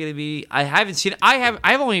this really going to be? I haven't seen.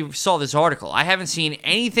 I've only saw this article. I haven't seen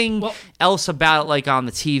anything else about it, like on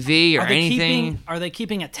the TV or anything. Are they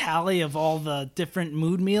keeping a tally of all the different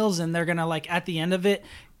mood meals, and they're gonna like at the end of it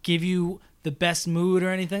give you the best mood or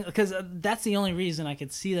anything? Because that's the only reason I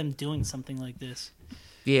could see them doing something like this.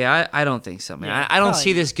 Yeah, I don't think so, man. Yeah, I don't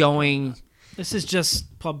see this going. This is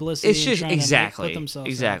just publicity. It's just exactly,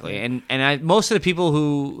 and most of the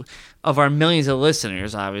people of our millions of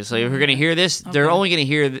listeners, obviously, who are going to hear this, they're only going to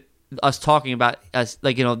hear us talking about us,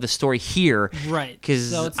 like the story here, right?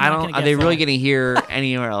 Because Are they really going to hear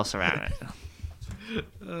anywhere else around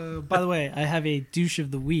it? By the way, I have a douche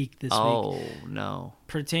of the week this week. Oh no!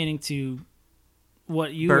 Pertaining to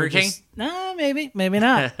what you Burger King? No, maybe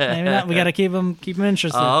not. Maybe not. We got to keep them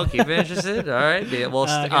interested. Oh, keep them interested. All right.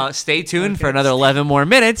 Well, stay tuned for another 11 more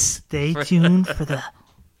minutes. Stay tuned for the.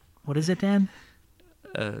 What is it, Dan?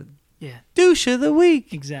 Yeah. Douche of the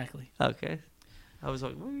week. Exactly. Okay. I was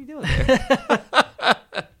like, what are you doing there?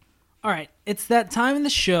 All right. It's that time in the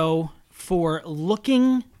show for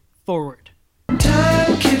looking forward.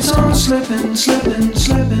 Time keeps on slipping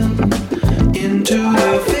into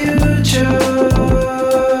the future.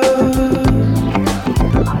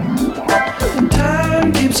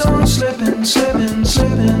 Time keeps on slipping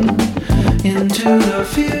into the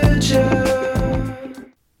future.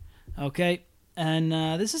 Okay, and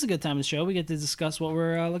this is a good time of the show. We get to discuss what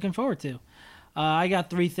we're looking forward to. I got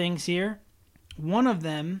 3 things here. One of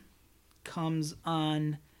them comes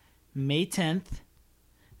on May 10th.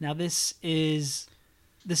 Now, this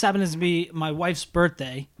happens to be my wife's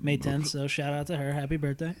birthday, May 10th, so shout out to her. Happy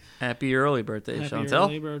birthday. Happy early birthday, Chantel. Happy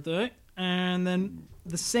early birthday. And then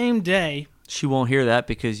the same day... She won't hear that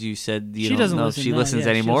because you said you she don't know if she listens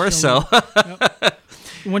anymore, so... Yep.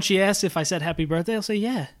 When she asks if I said happy birthday, I'll say,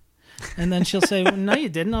 yeah. And then she'll say, well, no, you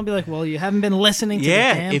didn't. I'll be like, well, you haven't been listening to the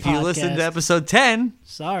damn if you podcast. listened to episode 10.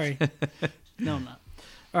 Sorry. No, I'm not.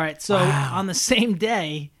 All right, so on the same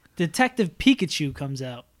day, Detective Pikachu comes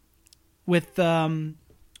out with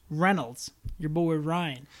Reynolds, your boy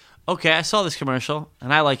Ryan. Okay, I saw this commercial,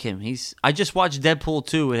 and I like him. I just watched Deadpool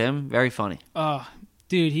 2 with him. Very funny. Oh,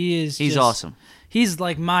 dude, he's awesome. He's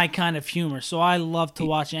like my kind of humor, so I love to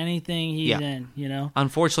watch anything he's in, you know?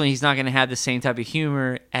 Unfortunately, he's not going to have the same type of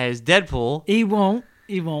humor as Deadpool. He won't,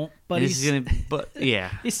 but he's still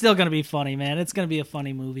going to be funny, man. It's going to be a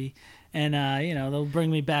funny movie. And, they'll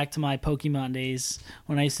bring me back to my Pokemon days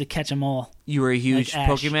when I used to catch them all. You were a huge like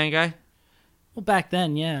Pokemon guy? Well, back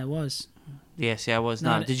then, yeah, I was. Yeah, see, I was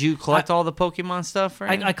Not not. Did you collect all the Pokemon stuff? Or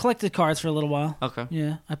anything? I collected cards for a little while. Okay.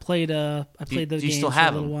 Yeah, I played the do you games still for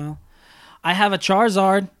have a little them? while. I have a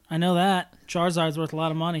Charizard. I know that Charizard's worth a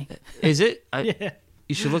lot of money. Is it? Yeah.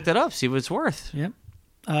 You should look that up. See what it's worth. Yep.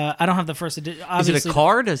 I don't have the first edition. Is it a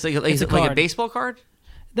card? Is it like, It's a like a card. baseball card?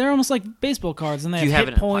 They're almost like baseball cards, and they Do you have have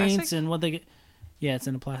hit it in points plastic? and what they get. Yeah, it's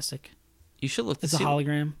in a plastic. You should look. To It's a see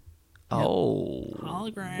hologram. Oh.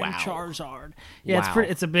 Hologram Wow. Charizard. Yeah, Wow.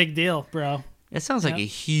 it's a big deal, bro. That sounds like Yep. a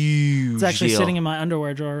huge. It's actually deal. sitting in my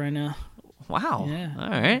underwear drawer right now. Wow. Yeah. All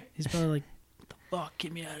right. He's probably like, "What the fuck?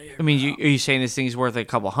 Get me out of here." I mean, are you saying this thing's worth like a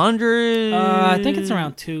couple hundred? I think it's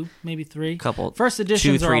around 2, maybe 3. Couple. First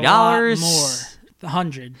editions $2, are a lot $3? more.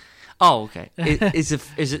 100. Oh, okay. Is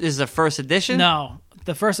it the first edition? No,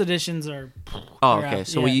 the first editions are. Oh, they're okay. out.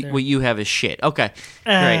 So Yeah, what you have is shit. Okay.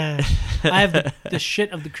 Great. I have the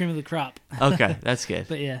shit of the cream of the crop. Okay, that's good.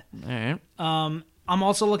 But yeah, All right. I'm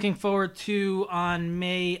also looking forward to on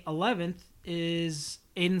May 11th is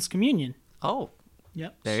Aiden's communion. Oh,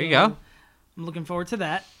 Yep. there you go. I'm looking forward to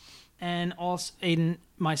that, and also Aiden,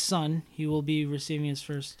 my son, he will be receiving his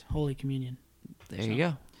first Holy Communion. There you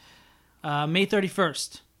go. May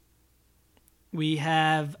 31st, we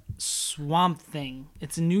have Swamp Thing.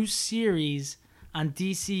 It's a new series on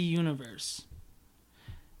DC Universe.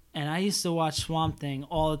 And I used to watch Swamp Thing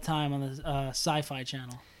all the time on the Sci-Fi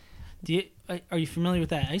Channel. Are you familiar with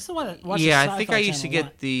that? I used to watch Yeah, the I think Sci-Fi I used to Channel a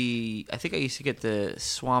get lot. the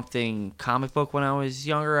Swamp Thing comic book when I was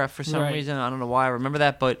younger. For some Right. reason, I don't know why I remember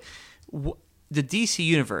that, but the DC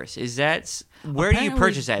Universe where do you Apparently,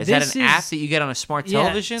 purchase that? Is that this an app is- that you get on a smart Yeah,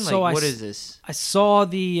 television? so Like, I what s- is this? I saw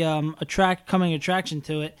the coming attraction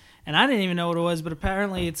to it, and I didn't even know what it was, but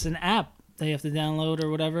apparently it's an app that you have to download or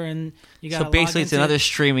whatever, and you got So basically, it's another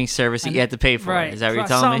streaming service that you have to pay for. Right. Is that what you're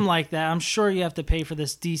Something telling me? like that. I'm sure you have to pay for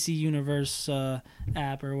this DC Universe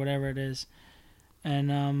app or whatever it is.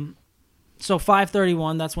 And so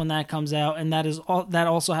 5/31, that's when that comes out, and that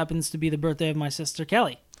also happens to be the birthday of my sister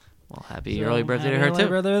Kelly. Well, happy So, early birthday to happy her early too.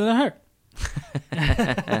 birthday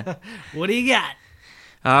to her. What do you got?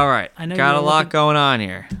 All right, I know got you a were lot looking- going on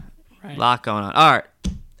here. Right. Lot going on. All right.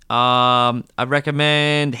 I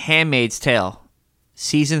recommend Handmaid's Tale.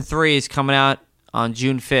 Season 3 is coming out on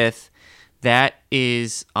June 5th. That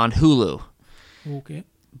is on Hulu. Okay.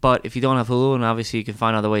 But if you don't have Hulu, and obviously you can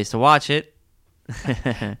find other ways to watch it,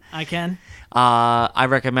 I can. I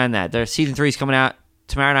recommend that. Season 3 is coming out.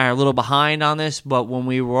 Tamara and I are a little behind on this, but when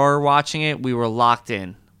we were watching it, we were locked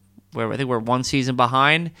in. I think we're one season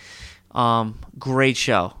behind. Great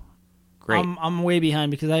show. Great. I'm way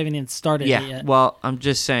behind because I haven't even started it Yeah, yet. well, I'm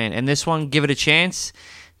just saying. And this one, give it a chance.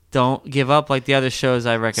 Don't give up like the other shows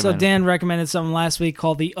I So recommend. Dan recommended something last week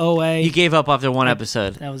called the OA. You gave up after one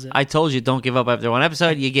episode. That was it. I told you don't give up after one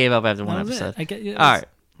episode. You gave up after one That was it. episode. I get you. All right.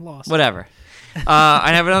 Lost. Whatever.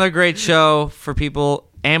 I have another great show for people.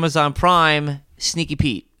 Amazon Prime, Sneaky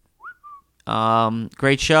Pete.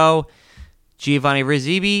 Great show. Giovanni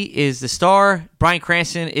Ribisi is the star. Bryan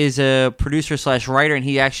Cranston is a producer/writer, and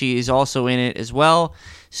he actually is also in it as well.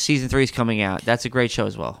 Season 3 is coming out. That's a great show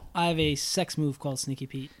as well. I have a sex move called Sneaky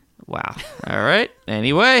Pete. Wow. All right.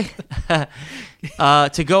 Anyway,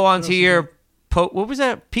 to go on to your what was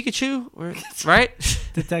that? Pikachu, right?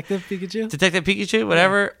 Detective Pikachu? Detective Pikachu,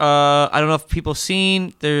 whatever. I don't know if people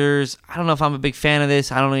seen. I don't know if I'm a big fan of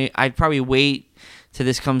this. I'd probably wait till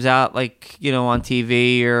this comes out, like, on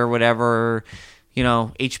TV or whatever,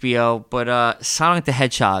 HBO. But Sonic the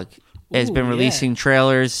Hedgehog has Ooh, been yeah. releasing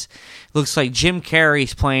trailers. Looks like Jim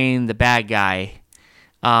Carrey's playing the bad guy.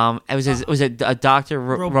 Was it a Dr.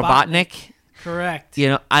 Robotnik? Correct.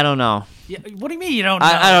 I don't know. Yeah, what do you mean you don't know?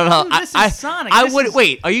 I don't know. Dude, this is Sonic. I This would is-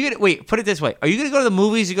 wait. Are you gonna wait? Put it this way: are you gonna go to the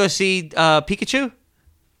movies to go see Pikachu?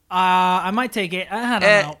 I might take it. I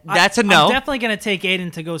don't know. That's a no. I'm definitely going to take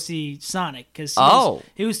Aiden to go see Sonic because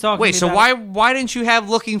he was talking Wait, to me so about why didn't you have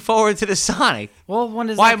looking forward to the Sonic? Well, when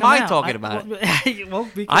does why that am come I out? talking about it? Well,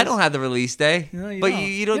 because I don't have the release day. No, you but don't.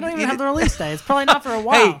 you don't. even have the release day. It's probably not for a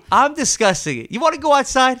while. Hey, I'm discussing it. You want to go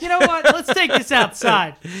outside? You know what? Let's take this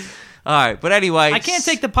outside. All right, but anyway, I can't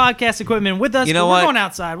take the podcast equipment with us. You know but what? We're going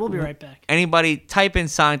outside. We'll be right back. Anybody type in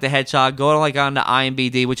Sonic the Hedgehog, go on to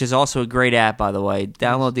IMBD, which is also a great app, by the way.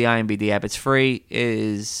 Download the IMBD app. It's free.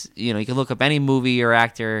 You can look up any movie or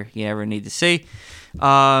actor you ever need to see.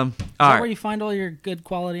 All Is that where right. you find all your good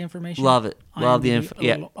quality information? Love it. Love the IMDb. info.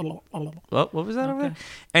 Yeah. What was that over there?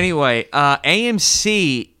 Anyway,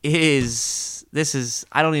 AMC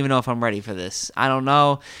I don't even know if I'm ready for this. I don't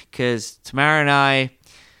know, because Tamara and I,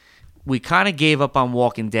 we kind of gave up on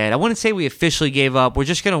Walking Dead. I wouldn't say we officially gave up. We're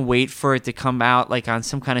just going to wait for it to come out like on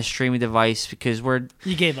some kind of streaming device because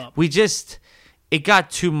You gave up. it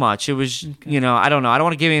got too much. It was, I don't know. I don't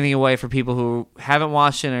want to give anything away for people who haven't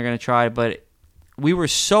watched it and are going to try it, but we were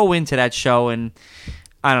so into that show, and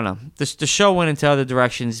I don't know. The show went into other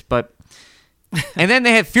directions, but and then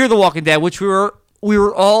they had Fear the Walking Dead, which we were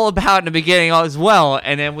all about in the beginning as well,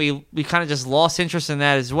 and then we kind of just lost interest in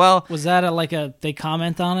that as well. Was that they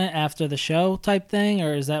comment on it after the show type thing,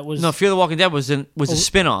 or No, Fear the Walking Dead was a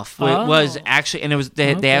spin-off. It was actually, and it was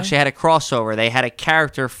they actually had a crossover. They had a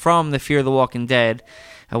character from the Fear the Walking Dead.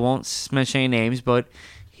 I won't mention any names, but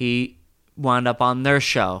he wound up on their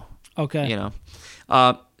show. Okay.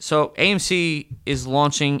 So AMC is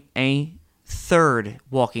launching a third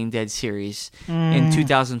Walking Dead series in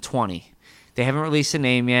 2020. They haven't released a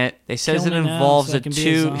name yet. They says it involves a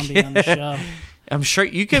two. I'm sure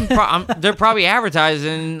you can. They're probably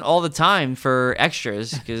advertising all the time for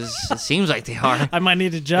extras because it seems like they are. I might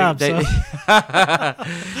need a job. But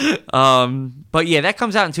yeah, that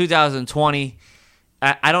comes out in 2020.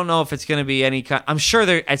 I don't know if it's going to be any kind. I'm sure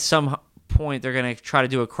they're at some point they're going to try to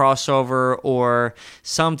do a crossover or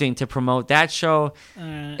something to promote that show.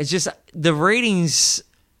 It's just the ratings.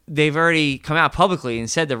 They've already come out publicly and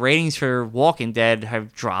said the ratings for Walking Dead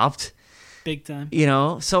have dropped big time.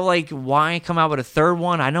 So like, why come out with a third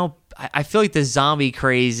one? I feel like the zombie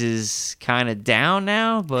craze is kind of down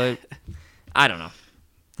now, but I don't know.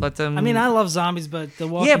 Let them. I mean, I love zombies, but the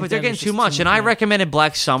Walking but they're Dead getting too much. And I recommended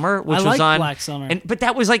Black Summer, which I was on Black Summer, but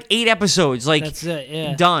that was like 8 episodes. Like that's it.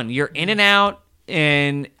 Yeah, done. You're in and out.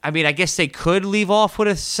 And I mean, I guess they could leave off with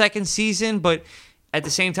a second season, but at the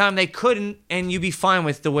same time, they couldn't, and you'd be fine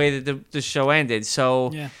with the way that the show ended.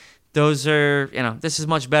 So those are, this is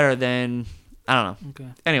much better than, I don't know. Okay.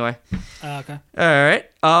 Anyway. Okay. All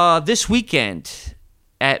right. This weekend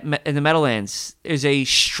in the Meadowlands is a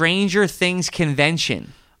Stranger Things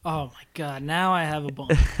convention. Oh, my God. Now I have a bone.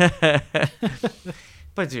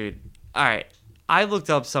 But, dude, all right. I looked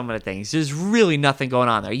up some of the things. There's really nothing going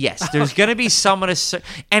on there. Yes, there's going to be some of the...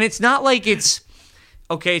 And it's not like it's...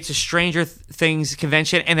 Okay, it's a Stranger Things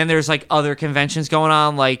convention, and then there's like other conventions going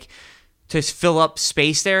on, like to fill up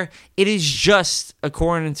space there. It is just,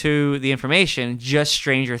 according to the information, just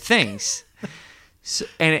Stranger Things.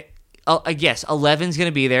 I guess 11's going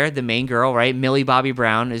to be there, the main girl, right? Millie Bobby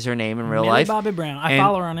Brown is her name in real life. Millie Bobby Brown. I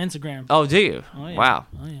follow her on Instagram. Oh, do you? Oh, yeah. Wow.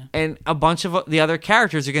 Oh, yeah. And a bunch of the other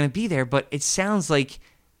characters are going to be there, but it sounds like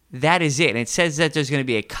that is it. And it says that there's going to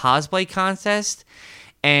be a cosplay contest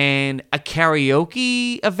and a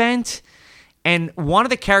karaoke event, and one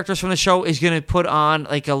of the characters from the show is going to put on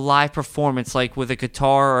like a live performance, like with a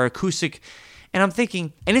guitar or acoustic. And I'm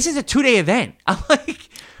thinking, and this is a 2-day event. I'm like,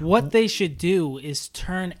 what they should do is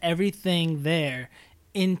turn everything there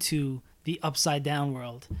into the upside down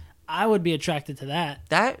world. I would be attracted to that.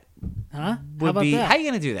 That Huh? would be. How are you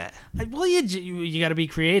going to do that? Well, you got to be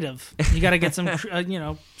creative. You got to get some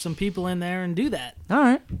some people in there and do that. All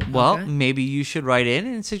right. Well, maybe you should write in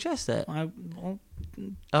and suggest that. Well,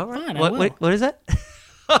 all right. Fine, What is that?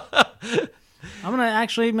 I'm gonna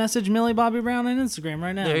actually message Millie Bobby Brown on Instagram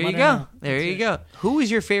right now. There you go. There you go. Who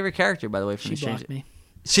is your favorite character, by the way, from She blocked me.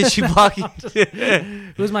 Did she block you?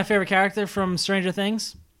 Who's my favorite character from Stranger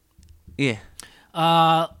Things? Yeah.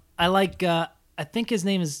 I like. I think his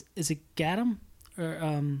name is it Gadam?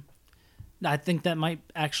 Or I think that might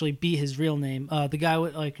actually be his real name. The guy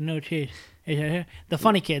with like no teeth. The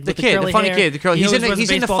funny kid. The funny kid. The curly.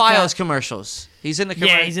 He's in the Files commercials. He's in the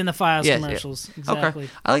Yeah, he's in the Files commercials. Yeah. Exactly.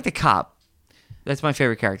 Okay. I like the cop. That's my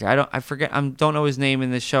favorite character. I forget. I don't know his name in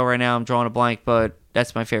this show right now. I'm drawing a blank, but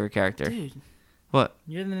that's my favorite character. Dude. What?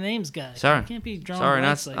 You're the names guy. Sorry. You can't be drawing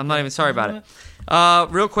blanks. Like I'm not even sorry about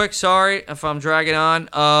it. Real quick, sorry if I'm dragging on.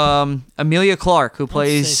 Amelia Clark, who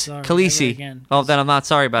plays Khaleesi. Oh, then I'm not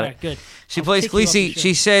sorry about it. Good. She plays Khaleesi.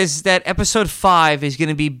 She says that episode 5 is going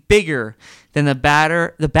to be bigger than the battle.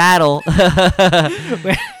 The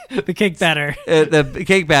cake batter. The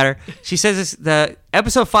cake batter. She says the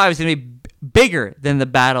episode 5 is going to be bigger than the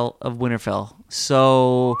Battle of Winterfell.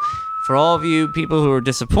 So, for all of you people who are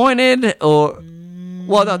disappointed, or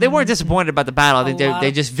well, no, they weren't disappointed about the battle. I think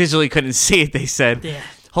they just visually couldn't see it. They said, yeah.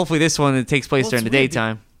 Hopefully, this one takes place during the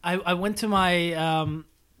daytime. I went to my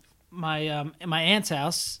my aunt's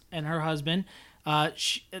house and her husband.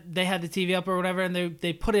 They had the TV up or whatever, and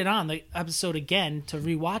they put it on the episode again to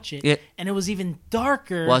rewatch it. Yeah. And it was even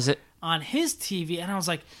darker. Was it? On his TV, and I was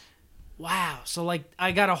like, wow. So like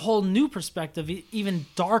I got a whole new perspective, even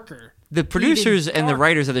darker. The producers and the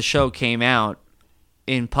writers of the show came out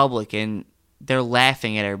in public, and they're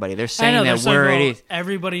laughing at everybody. They're saying that where it is,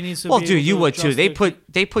 everybody needs to. Well, be dude, you able would to too.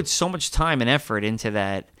 They put so much time and effort into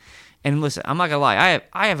that, And listen, I'm not gonna lie.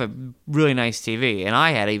 I have a really nice TV, and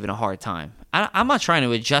I had even a hard time. I'm not trying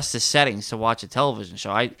to adjust the settings to watch a television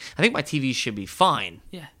show. I think my TV should be fine.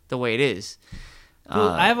 Yeah. The way it is. Well,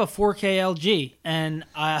 I have a 4K LG, and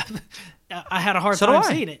I had a hard So do time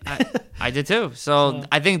I. seeing it. I did too. So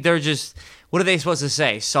I think they're just. What are they supposed to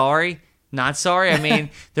say? Sorry. Not sorry. I mean,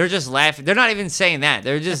 they're just laughing. They're not even saying that.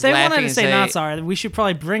 They're just If they laughing wanted to and say not sorry, we should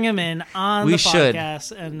probably bring him in on the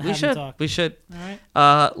podcast and have him talk. We should. All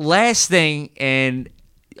right. Last thing, and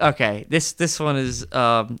okay, this one is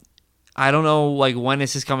I don't know like when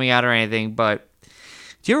this is coming out or anything, but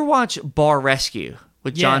do you ever watch Bar Rescue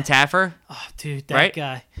with John Taffer? Oh, dude, that Right?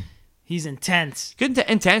 guy. He's intense. Good,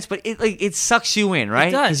 intense, but it sucks you in, right?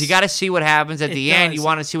 It does. Because you got to see what happens at the end. does. You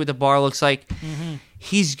want to see what the bar looks like. Mm-hmm.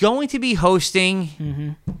 He's going to be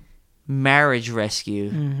hosting Marriage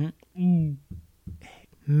Rescue.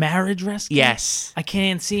 Marriage Rescue? Yes. I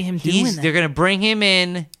can't see him doing that. They're going to bring him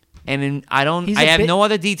in, and then I He's have a bit- no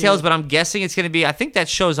other details, yeah. but I'm guessing it's going to be. I think that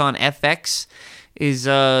show's on FX. Is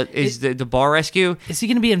the Bar Rescue? Is he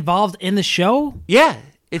going to be involved in the show? Yeah.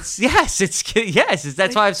 It's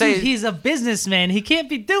that's why I'm saying. Dude, he's a businessman. He can't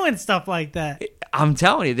be doing stuff like that. I'm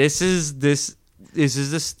telling you, this is this.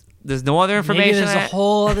 There's no other Maybe information. there's a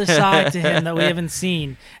whole other side to him that we haven't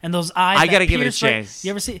seen. And those eyes. I that gotta give it a pierce right- chance.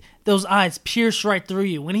 You ever see those eyes pierce right through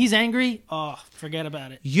you? When he's angry, oh, forget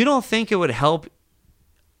about it. You don't think it would help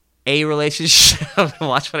a relationship?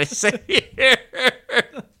 Watch what I say here.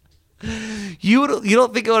 You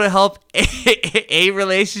don't think it would help a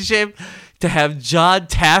relationship to have John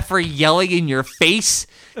Taffer yelling in your face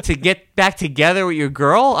to get back together with your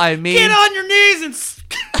girl? I mean, Get on your knees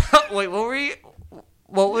and. wait,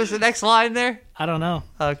 what was the next line there? I don't know.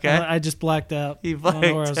 Okay. I just blacked out. You I don't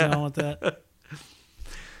know where I was blacked going with that.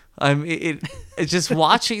 I mean, it's just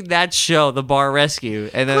watching that show, The Bar Rescue,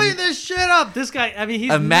 and then Clean this shit up. This guy, I mean, he's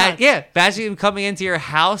nuts. imagine him coming into your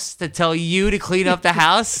house to tell you to clean up the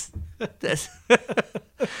house.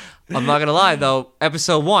 I'm not gonna lie though,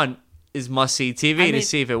 episode 1 is must-see TV I to mean,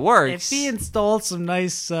 see if it works. If he installed some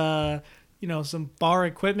nice, some bar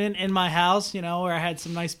equipment in my house, where I had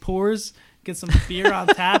some nice pours, get some beer on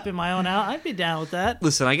tap in my own house, I'd be down with that.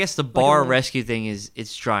 Listen, I guess the bar rescue thing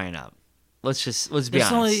it's drying up. Let's be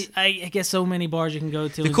There's honest. only, I guess, so many bars you can go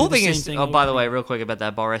to. The and cool do thing same is, thing oh, by over the way, again. real quick about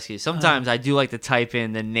that bar rescue. Sometimes I do like to type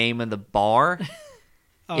in the name of the bar.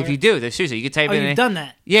 Oh, If you do, seriously, you can type in. you've done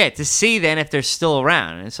that. Yeah, to see then if they're still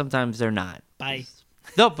around, and sometimes they're not. Bye.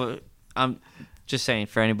 No, but I'm just saying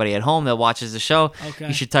for anybody at home that watches the show, Okay.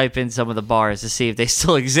 you should type in some of the bars to see if they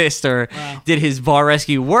still exist or Wow. did his bar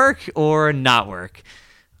rescue work or not work.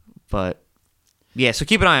 But yeah, so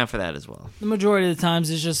keep an eye out for that as well. The majority of the times,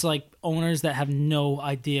 it's just like owners that have no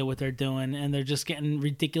idea what they're doing, and they're just getting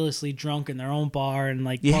ridiculously drunk in their own bar and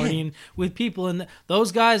like Yeah. partying with people. And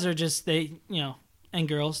those guys are just and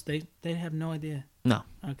girls, they have no idea. No,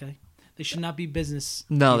 Okay, they should not be business.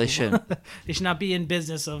 no, they people. shouldn't. They should not be in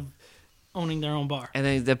business of owning their own bar. And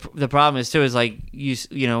then the problem is too is like you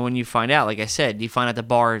know when you find out, like I said, you find out the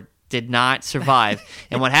bar did not survive,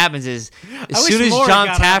 and what happens is as wish soon as Laura John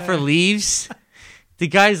got on Taffer there. leaves. The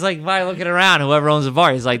guy's like, by looking around, whoever owns the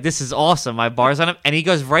bar, he's like, this is awesome. My bar's on him. And he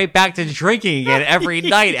goes right back to drinking again every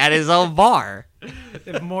night at his own bar.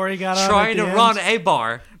 If Maury got on Trying at to the run end, a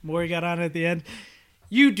bar. Maury got on at the end.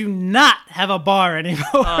 You do not have a bar anymore.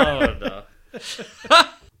 Oh, no. All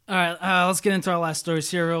right, let's get into our last stories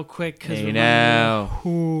here real quick because Hey, we're now.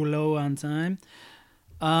 running low on time.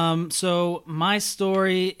 So my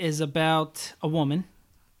story is about a woman,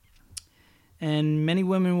 and many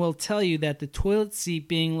women will tell you that the toilet seat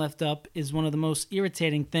being left up is one of the most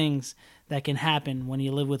irritating things that can happen when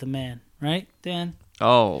you live with a man, right, Dan?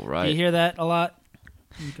 Oh, Do right. you hear that a lot?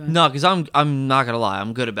 Okay. No, because I'm not going to lie.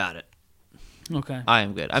 I'm good about it. Okay. I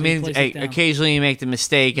am good. I So you mean, place hey, it down. occasionally you make the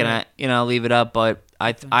mistake and I leave it up, but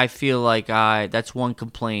I feel like that's one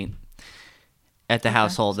complaint at the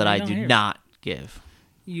household so that you I don't do hear it. not give.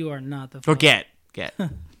 You are not the Or first. get. All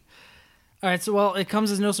right, so well, it comes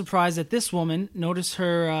as no surprise that this woman noticed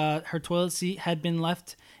her toilet seat had been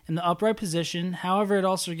left in the upright position. However, it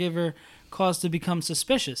also gave her cause to become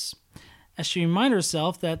suspicious, as she reminded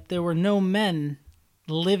herself that there were no men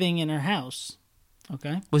living in her house.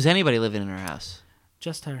 Okay, Was anybody living in her house?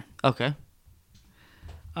 just her. Okay.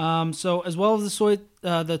 So as well as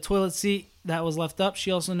the toilet seat that was left up, she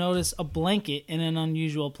also noticed a blanket in an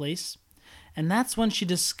unusual place, and that's when she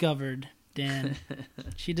discovered, Dan,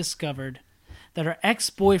 that her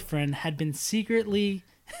ex-boyfriend had been secretly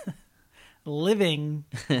living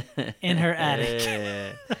in her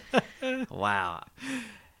attic. Wow.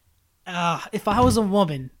 If I was a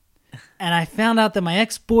woman and I found out that my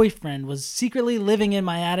ex-boyfriend was secretly living in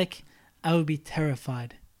my attic, I would be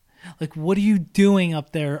terrified. Like, what are you doing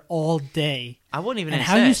up there all day? I wouldn't even. And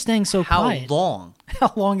how are you staying so how quiet? How long?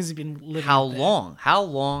 How long has he been living? How up there? long? How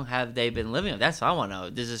long have they been living? That's what I want to know.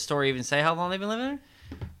 Does the story even say how long they've been living there?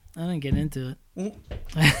 I didn't get into it.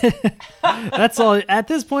 That's all. At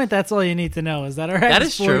this point, that's all you need to know. Is that our That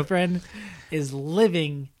is true. boyfriend is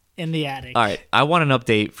living in the attic? All right. I want an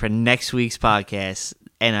update for next week's podcast,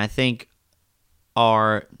 and I think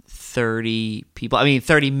our 30 million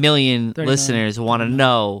 30 listeners want to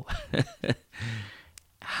know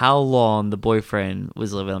how long the boyfriend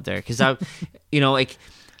was living up there. Because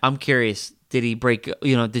I'm curious. Did he break?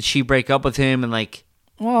 Did she break up with him and like?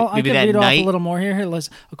 Well, I maybe could that read night? off a little more here. Here,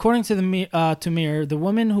 listen. According to to Mirror, the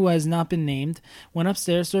woman who has not been named went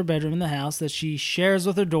upstairs to her bedroom in the house that she shares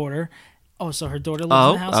with her daughter. Oh, so her daughter lives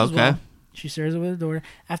in the house as well. She shares it with her daughter.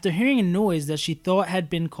 After hearing a noise that she thought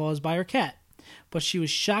had been caused by her cat, but she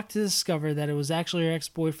was shocked to discover that it was actually her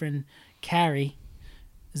ex-boyfriend, Carrie.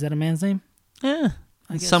 Is that a man's name? Yeah.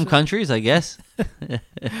 In guess some so. countries, I guess.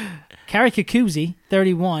 Carrie Kakuzi,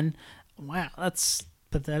 31. Wow, that's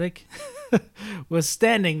pathetic. Was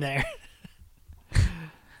standing there.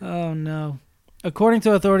 Oh, no. According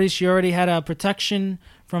to authorities, she already had a protection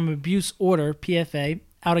from abuse order, PFA,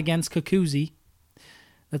 out against Kakuzi.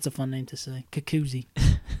 That's a fun name to say. Kakuzi.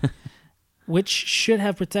 Which should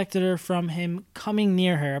have protected her from him coming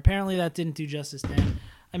near her. Apparently that didn't do justice then.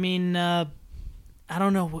 I mean, I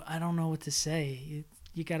don't know what to say.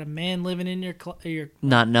 You got a man living in your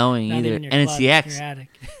Not knowing not either. even your And it's closet, the ex. your attic.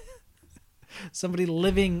 Somebody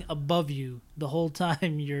living above you the whole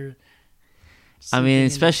time you're I mean, sleeping in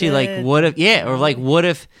especially your like bed. what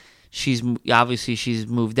if she's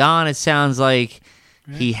moved on? It sounds like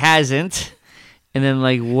he hasn't. And then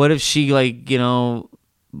like what if she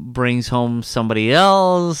brings home somebody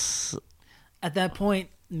else? At that point,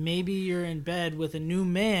 maybe you're in bed with a new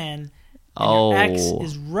man and Oh, your ex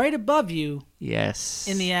is right above you yes.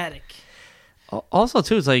 in the attic. Also,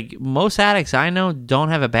 too, it's like most attics I know don't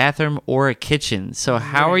have a bathroom or a kitchen. So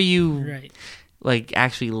how are you Right. like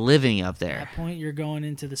actually living up At there? that point, you're going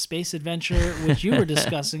into the space adventure, which you were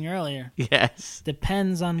discussing earlier. Yes.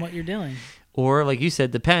 Depends on what you're doing. Or like you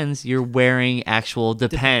said, depends. You're wearing actual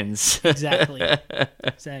Depends. Exactly.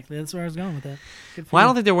 Exactly. That's where I was going with that. Good for Well, I you.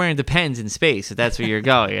 don't think they're wearing Depends in space. If that's where you're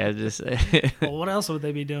going, I just. Well, what else would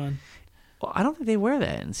they be doing? Well, I don't think they wear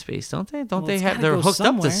that in space, don't they? Don't Well, they it's have? gotta They're go hooked up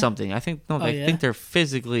somewhere. to something. I think. No, Oh, I yeah? think they're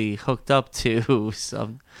physically hooked up to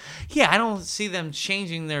some. Yeah, I don't see them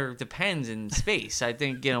changing their Depends in space. I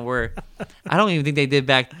think we're. I don't even think they did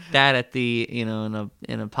back that at the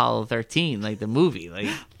in Apollo 13, like the movie. Like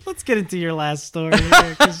Let's get into your last story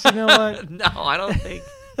here, because you know what? no, I don't think.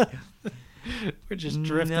 We're just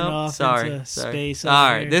drifting No, off sorry, into sorry. space. All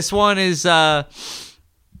over right, here. this one is. I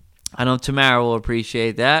know Tamara will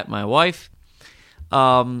appreciate that. My wife.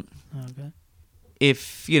 Okay.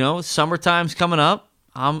 If summertime's coming up,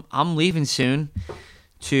 I'm leaving soon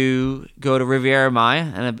to go to Riviera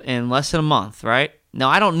Maya in less than a month. Right now,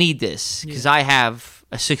 I don't need this because I have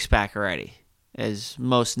a 6-pack already, as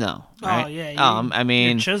most know. Right? Oh yeah. I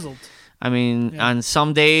mean, you're chiseled. Yeah. On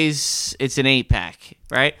some days it's an 8-pack,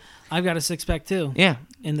 right? I've got a 6-pack too. Yeah.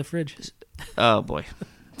 In the fridge. Oh boy.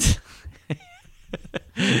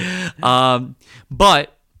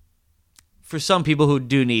 But for some people who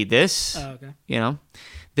do need this, Oh, okay.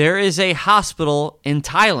 there is a hospital in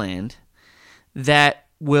Thailand that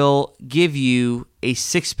will give you a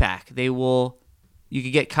 6-pack. You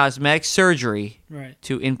could get cosmetic surgery Right.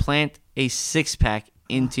 to implant a 6-pack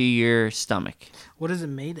into your stomach. What is it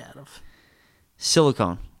made out of?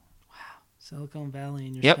 Silicone. Silicon Valley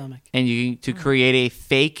in your Yep. stomach. And to create a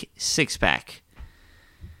fake 6-pack.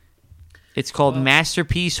 It's called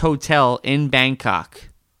Masterpiece Hotel in Bangkok.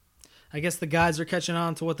 I guess the guys are catching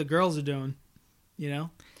on to what the girls are doing.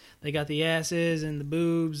 They got the asses and the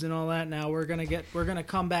boobs and all that. Now we're gonna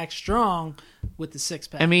come back strong with the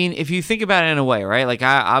 6-pack. I mean, if you think about it in a way, right? Like,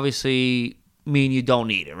 obviously, me and you don't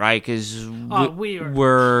need it, right? Because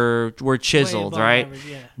we're chiseled, above right? average,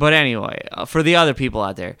 yeah. But anyway, for the other people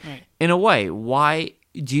out there, Right. in a way, why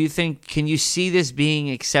do you think? Can you see this being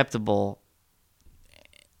acceptable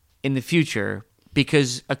in the future?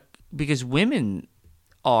 Because women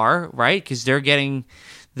are, right? Because they're getting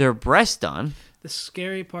their breasts done. The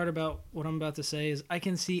scary part about what I'm about to say is I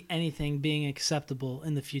can see anything being acceptable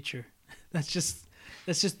in the future. That's just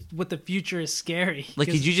what the future is scary. Like,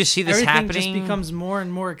 'Cause did you just see this everything happening? just becomes more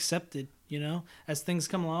and more accepted, as things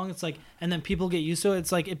come along. It's like, and then people get used to it.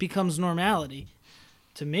 It's like it becomes normality.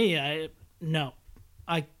 To me, I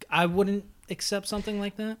wouldn't accept something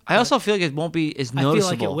like that. I also feel like it won't be as I feel noticeable.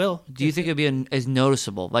 like it will. Do you think it'd be as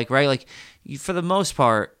noticeable? Like, right? Like, for the most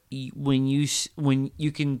part, when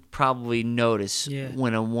you can probably notice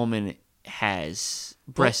when a woman has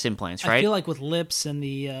breast implants, right? I feel like with lips and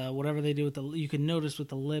the whatever they do with you can notice with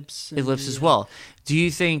the lips. And lips as well. Do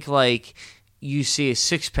you think like you see a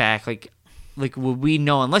 6-pack like would we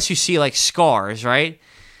know unless you see like scars, right?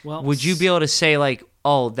 Well, would you be able to say like,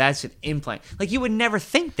 oh, that's an implant? Like you would never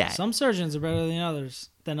think that. Some surgeons are better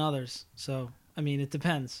than others. So I mean, it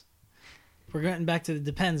depends. We're getting back to the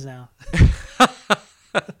depends now.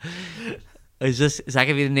 Is that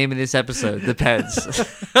gonna be the name of this episode? Depends.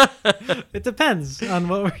 It depends on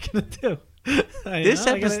what we're gonna do. This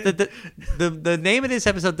episode, the name of this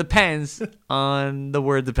episode depends on the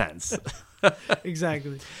word depends.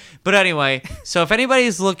 Exactly. But anyway, so if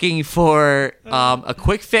anybody's looking for a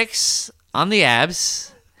quick fix on the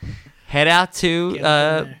abs, head out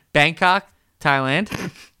to Bangkok,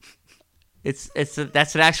 Thailand. That's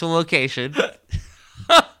an actual location.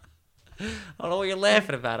 I don't know what you're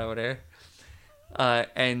laughing about over there.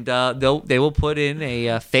 And they will put in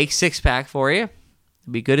a fake 6-pack for you.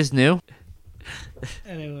 It'll be good as new.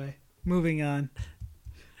 Anyway, moving on.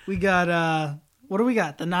 We got what do we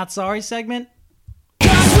got? The Not Sorry segment? We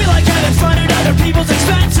like having fun at other people's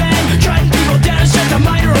expense and cutting people down is just a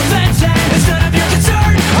minor offense and it's none of your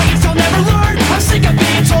concern. I guess I'll never learn. I'm sick of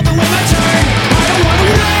being told to wait my turn. I don't want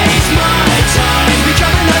to waste my time.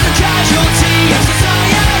 Become another casualty of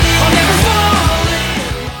society. I'll never fall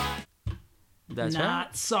in. That's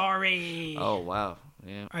Not sorry. Oh wow.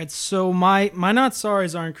 Yeah. All right, so my not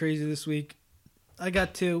sorries aren't crazy this week. I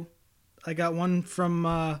got 2. I got one from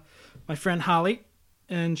my friend Holly,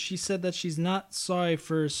 and she said that she's not sorry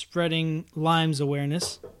for spreading Lyme's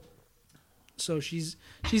awareness. So she's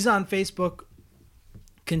on Facebook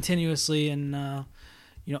continuously and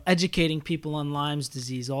educating people on Lyme's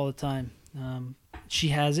disease all the time. She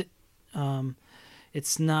has it.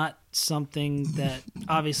 It's not something that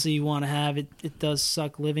obviously you want to have. It does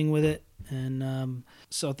suck living with it. And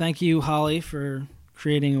so thank you, Holly, for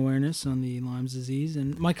creating awareness on the Lyme's disease.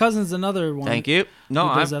 And my cousin's another one. Thank you. No,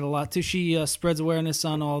 who does that a lot too. She spreads awareness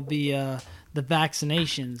on all the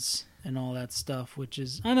vaccinations and all that stuff, which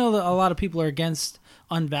is, I know that a lot of people are against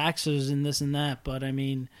unvaxxers and this and that, but I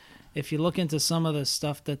mean, if you look into some of the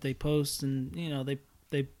stuff that they post, and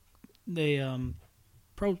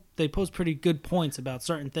they post pretty good points about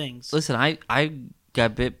certain things. Listen, I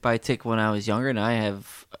got bit by a tick when I was younger, and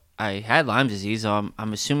I had Lyme disease. So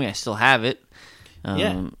I'm assuming I still have it.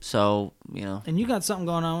 Yeah. So And you got something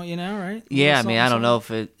going on with you now, right? Yeah. I mean, I don't know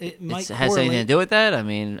if it might has anything to do with that. I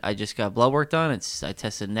mean, I just got blood work done. I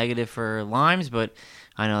tested negative for Lyme's, but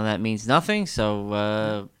I know that means nothing.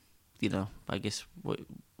 So I guess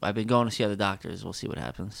I've been going to see other doctors. We'll see what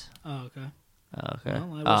happens. Oh, okay. Okay.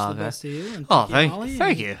 Well, I wish the best to you. And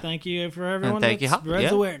thank you. Thank you for everyone thank that you, spreads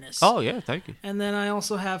awareness. Oh, yeah, thank you. And then I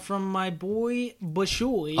also have from my boy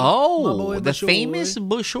Bushoy. Oh, my boy the Bushoy. famous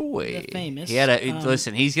Bushoy. The famous.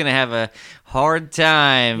 Listen, he's going to have a hard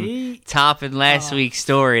time topping last week's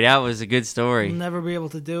story. That was a good story. He'll never be able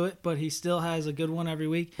to do it, but he still has a good one every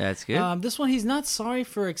week. That's good. This one, he's not sorry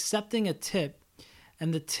for accepting a tip.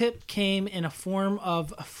 And the tip came in a form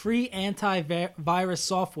of a free antivirus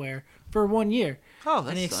software for 1 year. Oh, that's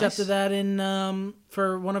and he accepted that in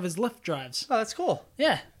for one of his Lyft drives. Oh, that's cool.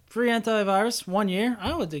 Yeah, free antivirus, 1 year.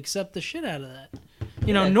 I would accept the shit out of that.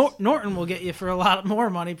 Norton will get you for a lot more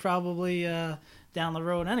money probably down the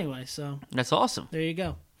road anyway. So that's awesome. There you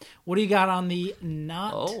go. What do you got on the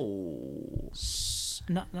not? Oh,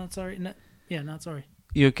 not sorry. Not sorry.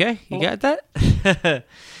 You okay? You got that?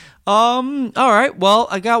 All right. Well,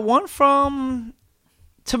 I got one from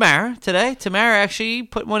Tamara today. Tamara actually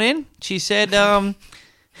put one in. She said, oh,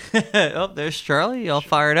 there's Charlie, all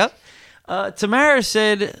fired up. Tamara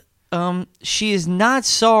said she is not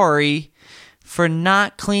sorry for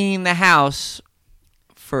not cleaning the house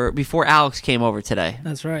before Alex came over today.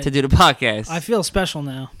 That's right. To do the podcast. I feel special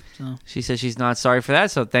now. So. She said she's not sorry for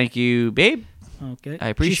that, so thank you, babe. Okay. I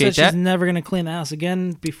appreciate that. She said she's never going to clean the house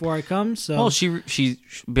again before I come. So. Well,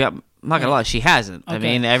 I'm not gonna lie, she hasn't. Okay, I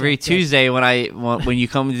mean, every Tuesday when you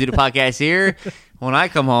come to do the podcast here, when I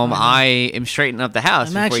come home, I am straightening up the house.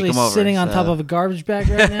 I'm actually you come over, sitting on top of a garbage bag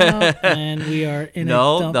right now, and we are in a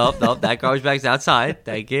dump. No, that garbage bag's outside.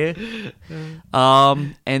 Thank you.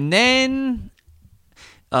 And then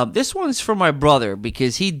this one's for my brother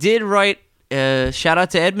because he did write. Shout out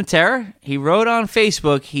to Ed Matera. He wrote on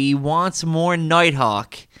Facebook he wants more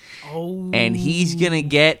Nighthawk. Oh. And he's going to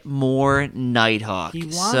get more Nighthawk. He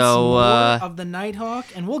wants more of the Nighthawk,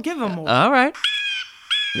 and we'll give him more. All right.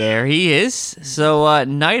 There he is. So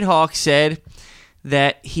Nighthawk said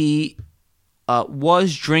that he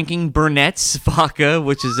was drinking Burnett's vodka,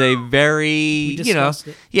 which is a very, discussed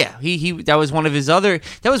it. yeah, he that was one of his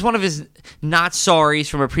not sorries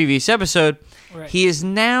from a previous episode. Right. He is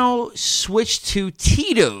now switched to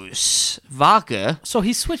Tito's vodka. So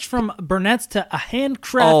he switched from Burnett's to a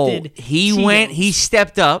handcrafted. He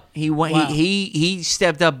stepped up. Wow. He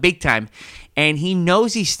stepped up big time. And he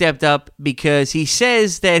knows he stepped up because he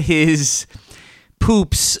says that his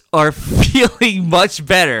poops are feeling much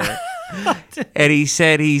better. And he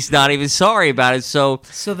said he's not even sorry about it. So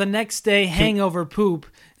the next day hangover poop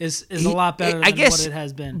is a lot better than what it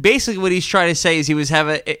has been. Basically what he's trying to say is he was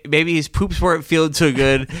maybe his poops weren't feeling too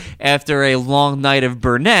good after a long night of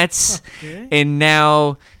Burnett's. Okay. And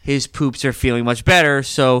now his poops are feeling much better.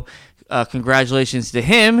 So congratulations to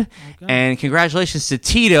him, and congratulations to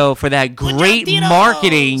Tito for that great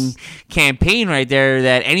marketing campaign right there,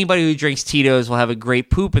 that anybody who drinks Tito's will have a great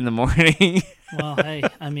poop in the morning. Well, hey,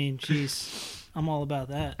 I mean, jeez, I'm all about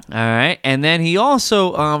that. All right, and then he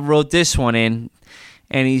also wrote this one in,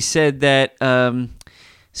 and he said that,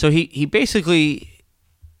 so he basically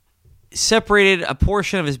separated a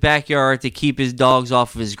portion of his backyard to keep his dogs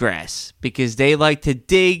off of his grass, because they like to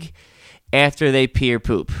dig after they pee or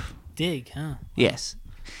poop. Dig, huh? Yes.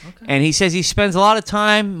 Okay. And he says he spends a lot of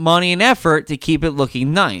time, money, and effort to keep it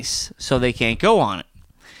looking nice, so they can't go on it.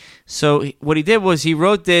 So what he did was he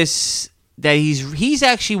wrote this, that he's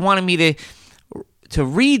actually wanted me to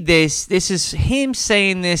read this. This is him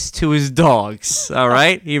saying this to his dogs, all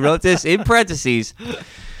right? He wrote this in parentheses.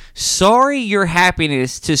 Sorry your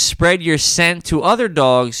happiness to spread your scent to other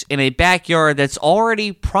dogs in a backyard that's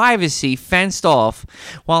already privacy fenced off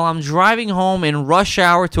while I'm driving home in rush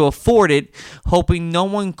hour to afford it, hoping no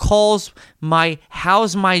one calls my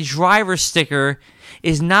 "How's my driver" sticker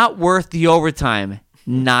is not worth the overtime.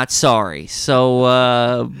 Not sorry.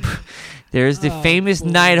 So there's the famous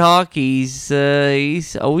Nighthawk. He's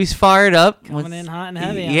always fired up. Coming in hot and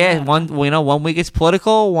heavy. Yeah, one week it's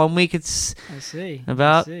political, one week it's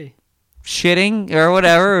about shitting or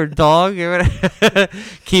whatever, or dog or whatever.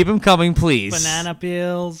 Keep him coming, please. Banana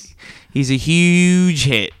peels. He's a huge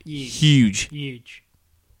hit. Huge.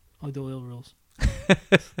 Oh, the oil rules. All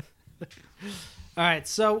right,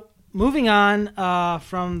 so moving on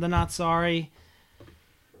from the not sorry,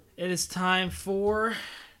 it is time for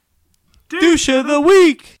Douche of the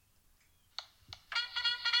Week.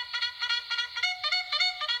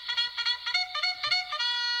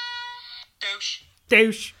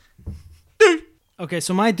 Douche. Okay,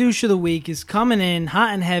 so my douche of the week is coming in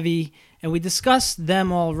hot and heavy, and we discussed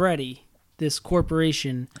them already, this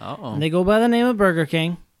corporation. Oh. And they go by the name of Burger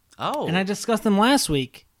King. Oh. And I discussed them last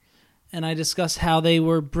week, and I discussed how they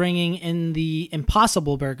were bringing in the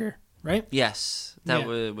Impossible Burger, right? Yes. That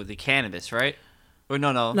was with the cannabis, right? Or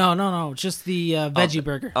no. No, just the veggie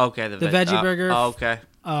burger. Okay, the veggie burger. Okay.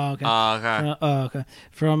 Oh, okay. Okay. Okay.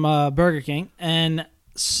 From Burger King. And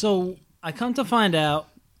so I come to find out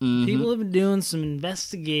people have been doing some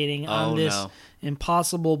investigating on this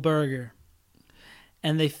Impossible Burger.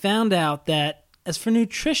 And they found out that as for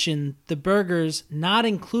nutrition, the burgers, not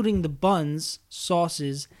including the buns,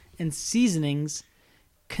 sauces, and seasonings,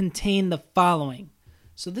 contain the following.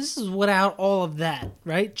 So this is without all of that,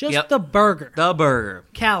 right? Just the burger. The burger.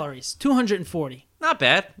 Calories, 240. Not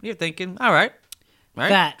bad. You're thinking, all right.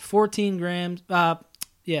 Fat, 14 grams.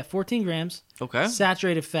 14 grams. Okay.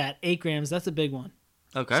 Saturated fat, 8 grams. That's a big one.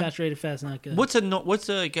 Okay. Saturated fat's not good. What's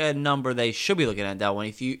a number they should be looking at that one?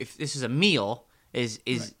 If this is a meal, is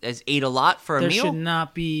 8 a lot for a meal? There should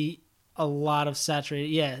not be a lot of saturated.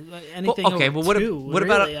 Yeah, anything okay, over but 2. What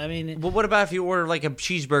really. about? What about if you order like a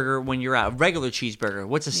cheeseburger when you're out? A regular cheeseburger.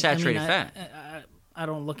 What's a saturated fat? I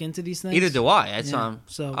don't look into these things. Either do I. That's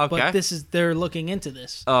So, okay. but they're looking into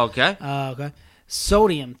this. Okay. Okay.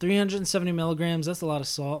 Sodium, 370 milligrams. That's a lot of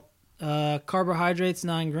salt. Carbohydrates,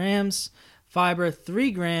 9 grams. Fiber,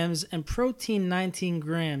 3 grams. And protein, 19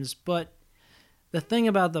 grams. But the thing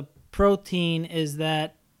about the protein is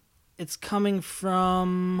that it's coming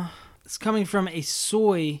from a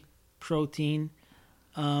soy protein,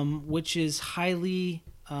 which is highly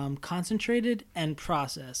concentrated and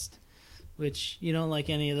processed, which you don't like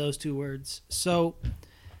any of those two words. So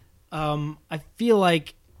I feel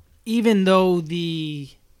like even though the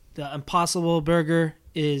Impossible Burger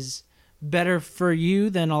is better for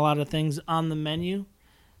you than a lot of things on the menu,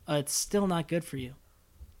 it's still not good for you.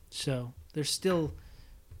 So they're still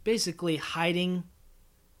basically hiding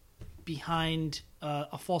behind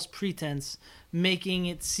a false pretense, making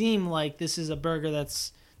it seem like this is a burger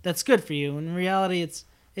that's good for you. In reality,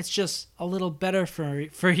 it's just a little better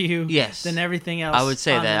for you than everything else. I would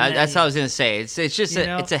say that. That's what I was going to say. It's just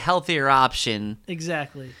it's a healthier option.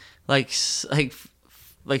 Exactly. like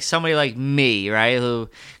somebody like me, right, who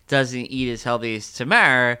doesn't eat as healthy as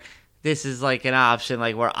Tamara, this is like an option,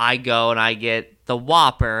 like where I go and I get the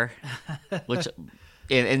Whopper, which,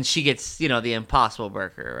 and she gets the Impossible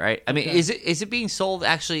Burger, right? I mean, Okay. is it being sold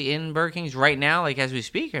actually in Burger King's right now, like as we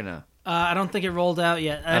speak, or no? I don't think it rolled out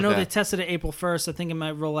yet. I know Okay. they tested it April 1st. I think it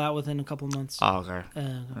might roll out within a couple months. Oh, okay.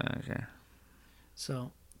 Okay.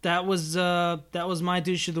 So that was my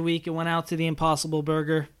douche of the week. It went out to the Impossible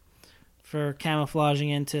Burger for camouflaging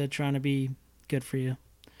into trying to be good for you.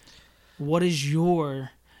 What is your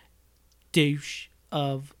douche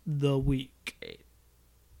of the week?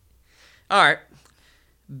 All right.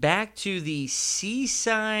 Back to the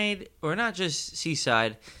seaside, or not just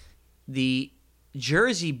seaside, the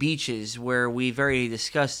Jersey beaches, where we've already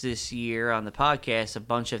discussed this year on the podcast a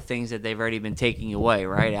bunch of things that they've already been taking away,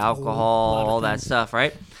 right? Alcohol, lot of all that things. stuff,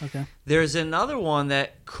 right? Okay. There's another one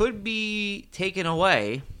that could be taken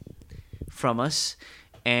away from us,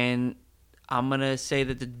 and I'm going to say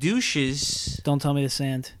that the douches Don't tell me the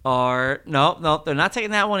sand. are... No, they're not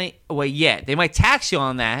taking that one away yet. They might tax you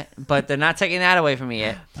on that, but they're not taking that away from me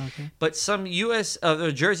yet. Okay. But some U.S.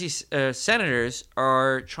 Or Jersey senators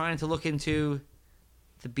are trying to look into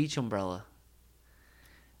the beach umbrella.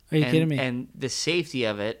 Are you kidding me? And the safety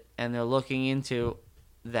of it, and they're looking into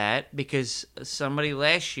that because somebody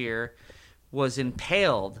last year was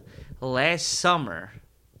impaled last summer,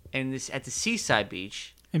 and this at the seaside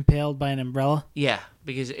beach. Impaled by an umbrella? Yeah,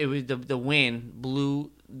 because it was the wind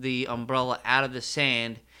blew the umbrella out of the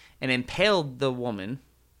sand and impaled the woman.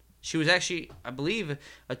 She was actually, I believe,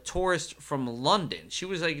 a tourist from London. She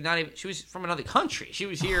was like not even. She was from another country. She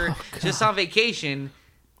was here just on vacation.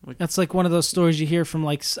 That's like one of those stories you hear from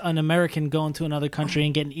like an American going to another country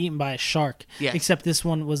and getting eaten by a shark. Yes. Except this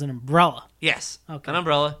one was an umbrella. Yes, Okay. an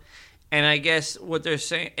umbrella. And I guess what they're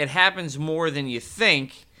saying, it happens more than you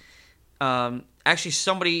think. Actually,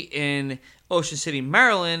 somebody in Ocean City,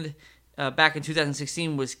 Maryland, back in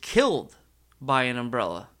 2016 was killed by an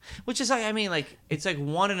umbrella. Which is like, I mean, like, it's like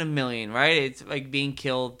 1 in a million, right? It's like being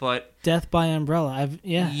killed, but... Death by umbrella. I've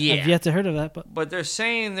yet to heard of that, but But they're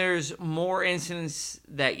saying there's more incidents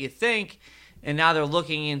that you think, and now they're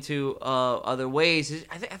looking into other ways.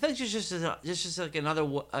 I think it's just like another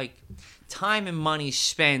like time and money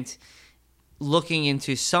spent looking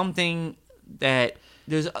into something that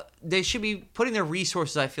they should be putting their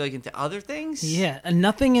resources, I feel like, into other things. yeah, and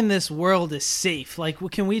nothing in this world is safe. Like,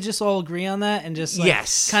 can we just all agree on that and just like,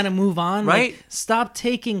 Yes. kind of move on? Right? Like, stop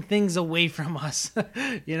taking things away from us.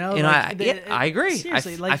 You know? You know, Like, I agree.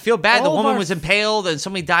 Seriously, I feel bad. The all of woman our- was impaled and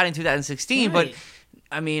somebody died in 2016, Right. but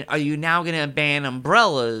I mean, are you now going to ban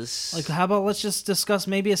umbrellas? Like, how about let's just discuss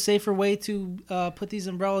maybe a safer way to put these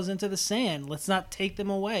umbrellas into the sand? Let's not take them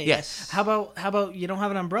away. Yes. How about you don't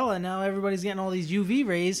have an umbrella and now everybody's getting all these UV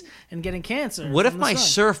rays and getting cancer? What if from the my sun?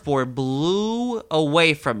 surfboard blew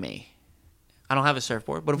away from me? I don't have a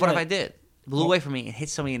surfboard, but what if Right. I did? It blew away from me and hit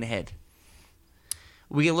somebody in the head.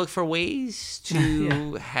 We can look for ways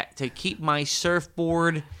to to keep my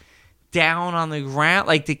surfboard down on the ground,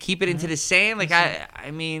 like to keep it into the sand. Like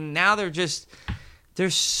I mean, now there's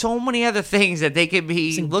so many other things that they could be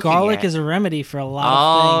Listen, looking garlic at. is a remedy for a lot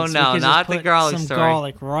of things. Oh, no, We could just not the put garlic some story.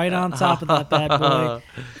 garlic right on top of that bad boy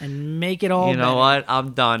and make it all You know better. what?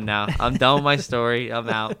 I'm done now. I'm done with my story. I'm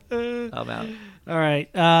out. I'm out. All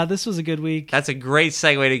right. This was a good week. That's a great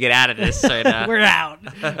segue to get out of this right now. We're out.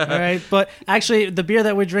 All right. But actually, the beer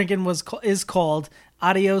that we're drinking is called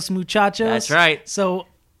Adios Muchachos. That's right. So,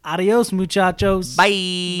 adios muchachos. Bye.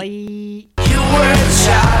 Bye. You were a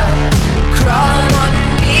child, crawling on your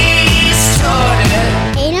knees toward it,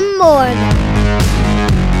 In the morning,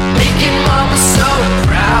 making mama so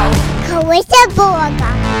proud. Carissa Borga.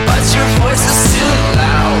 But your voice is too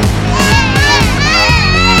loud.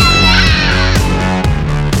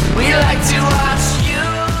 We like to watch you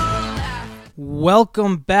laugh.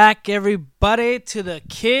 Welcome back, everybody, to the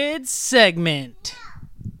kids segment.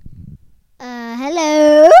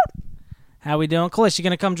 Hello. How we doing? Kalish, you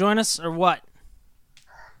going to come join us or what?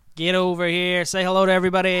 Get over here. Say hello to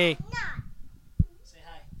everybody.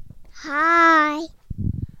 Hi.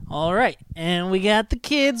 All right. And we got the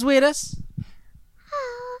kids with us.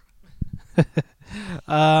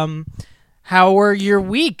 How were your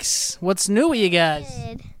weeks? What's new with you guys?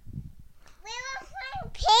 Good. We were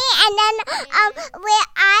playing P, and then where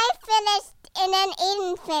I finished, and then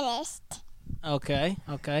Aiden finished. Okay.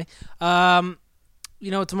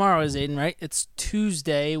 Tomorrow is Aiden, right? It's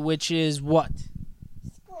Tuesday, which is what?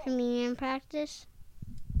 Communion practice.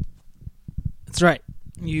 That's right.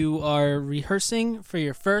 You are rehearsing for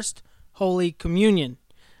your first Holy Communion.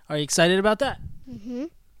 Are you excited about that? Mm-hmm.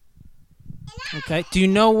 Okay. Do you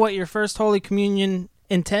know what your first Holy Communion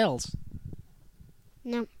entails?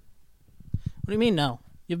 No. What do you mean, no?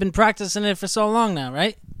 You've been practicing it for so long now,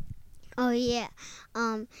 right? Oh yeah.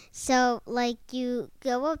 So like you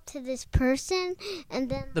go up to this person and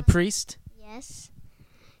then The priest? yes,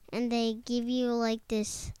 and they give you like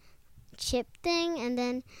this chip thing, and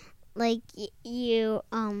then like you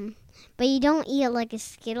but you don't eat it like a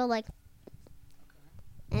Skittle, like,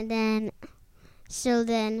 and then so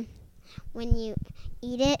then when you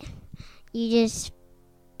eat it, you just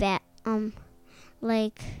bow at him,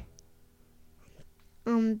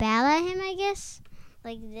 I guess,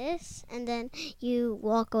 like this, and then you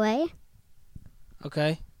walk away.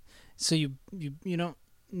 Okay. So you don't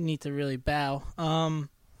need to really bow.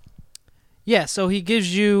 Yeah, so he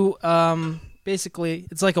gives you basically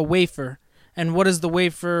it's like a wafer. And what does the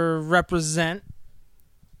wafer represent?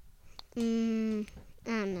 I don't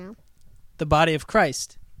know. The body of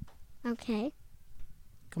Christ. Okay.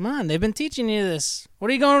 Come on, they've been teaching you this. What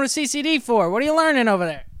are you going to CCD for? What are you learning over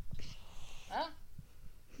there?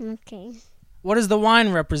 Okay. What does the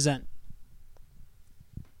wine represent?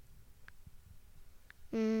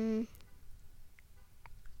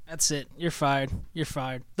 That's it. You're fired. You're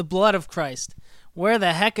fired. The blood of Christ. Where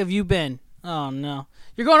the heck have you been? Oh, no.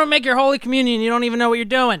 You're going to make your Holy Communion. You don't even know what you're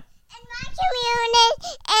doing. And my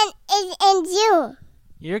communion is in June.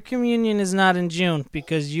 Your communion is not in June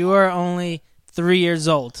because you are only 3 years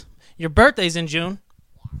old. Your birthday's in June.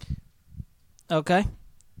 Okay.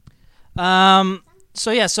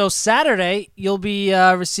 So Saturday you'll be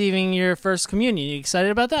receiving your first communion. You excited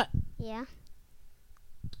about that? Yeah.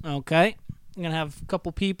 Okay. I'm gonna have a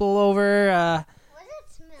couple people over What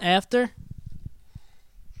does it smell? after.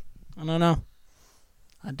 I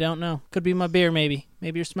don't know. Could be my beer, maybe.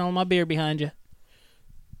 Maybe you're smelling my beer behind you.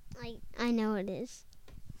 I know it is.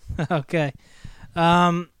 Okay.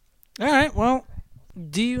 All right. Well,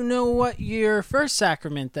 do you know what your first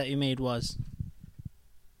sacrament that you made was?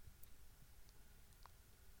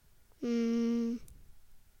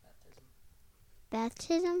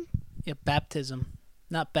 Baptism? Yeah, baptism,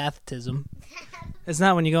 not baptism. It's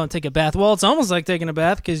not when you go and take a bath. Well, it's almost like taking a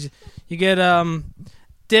bath because you get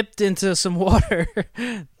dipped into some water.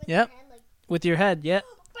 Yep, with your head. Yep.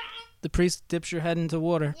 The priest dips your head into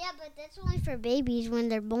water. Yeah, but that's only for babies when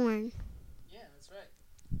they're born. Yeah, that's right.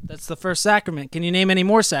 That's the first sacrament. Can you name any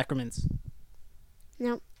more sacraments?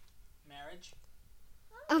 Nope. Marriage,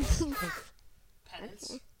 Okay.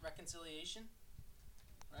 penance, reconciliation.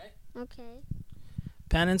 Right? Okay.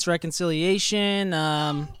 Penance, reconciliation,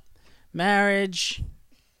 marriage.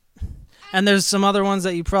 And there's some other ones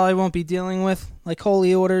that you probably won't be dealing with, like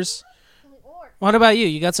holy orders. What about you?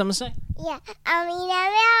 You got something to say? Yeah.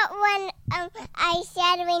 Remember when I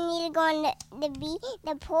said we need to go in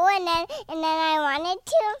the pool, and then I wanted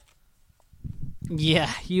to.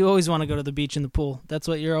 Yeah, you always want to go to the beach and the pool. That's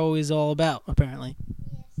what you're always all about, apparently.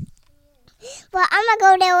 Well, I'm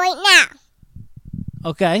gonna go there right now.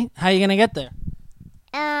 Okay, how you gonna get there?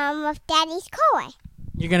 With Daddy's car.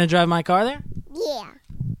 You're gonna drive my car there? Yeah.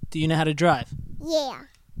 Do you know how to drive? Yeah.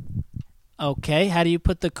 Okay, how do you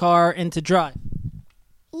put the car into drive?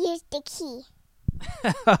 Use the key.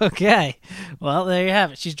 Okay, well, there you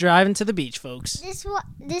have it. She's driving to the beach, folks.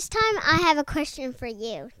 This time I have a question for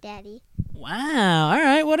you, Daddy. Wow, all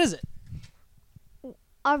right, what is it?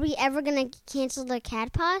 Are we ever gonna cancel the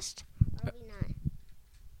cat post? Or are we not?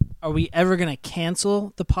 Are we ever gonna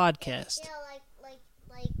cancel the podcast? Yeah,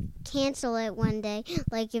 like cancel it one day.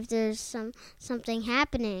 Like if there's something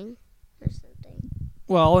happening or something.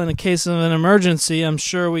 Well, in the case of an emergency, I'm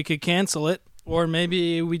sure we could cancel it. Or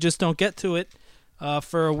maybe we just don't get to it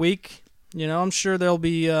for a week. You know, I'm sure there'll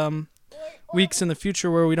be weeks in the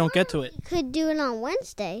future where we don't get to it. We could do it on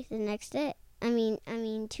Wednesday, the next day. I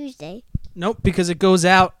mean Tuesday. Nope, because it goes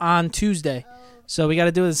out on Tuesday. So we got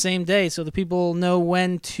to do it the same day so the people know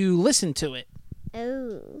when to listen to it.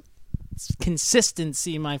 Oh. It's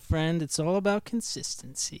consistency, my friend. It's all about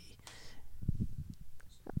consistency.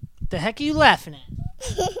 The heck are you laughing at?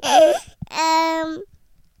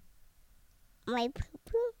 My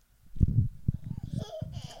poo-poo.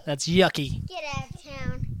 That's yucky. Get out of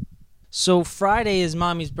town. So Friday is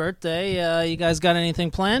Mommy's birthday. You guys got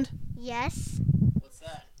anything planned? Yes. What's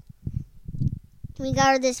that? We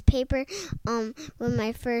got her this paper with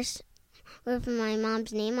my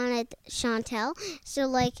mom's name on it, Chantel. So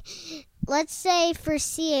let's say for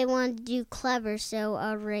C I wanted to do clever, so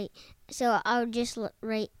I'll just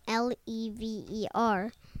write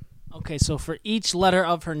Lever. Okay, so for each letter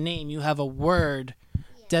of her name, you have a word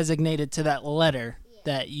designated to that letter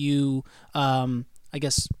that you, I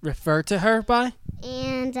guess, refer to her by?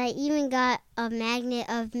 And I even got a magnet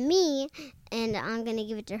of me and I'm gonna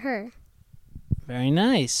give it to her. Very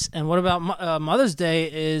nice. And what about Mother's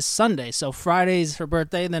Day is Sunday. So Friday's her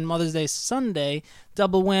birthday, and then Mother's Day Sunday.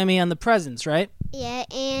 Double whammy on the presents, right? Yeah,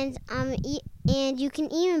 and and you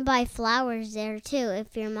can even buy flowers there too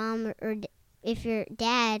if your mom or if your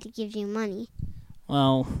dad gives you money.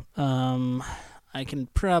 Well, I can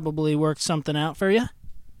probably work something out for you.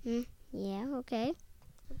 Yeah, okay.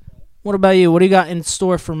 What about you? What do you got in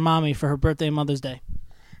store for Mommy for her birthday and Mother's Day?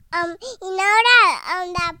 You know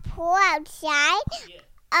that pool outside?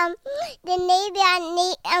 The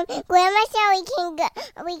neighbor, Grandma said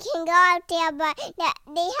we can go out there, but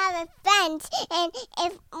they have a fence, and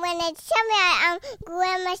if when it's summer,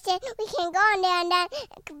 Grandma said we can go in there, and then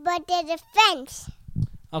but there's a fence.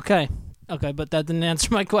 Okay, but that didn't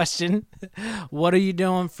answer my question. What are you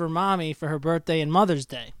doing for Mommy for her birthday and Mother's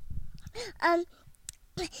Day? I'm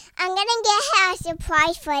gonna get her a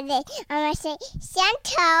surprise for this. I'm gonna say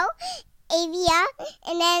Santo, Avia,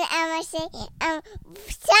 and then I'm gonna say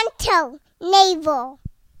Santo, Naval.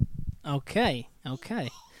 Okay.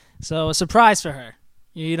 So a surprise for her.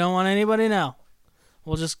 You don't want anybody to know.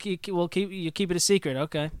 We'll keep it a secret.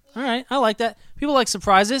 Okay. All right. I like that. People like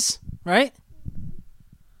surprises, right?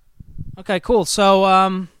 Okay. Cool. So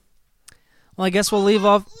well, I guess we'll leave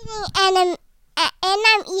off. And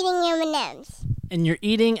I'm eating M&Ms. And you're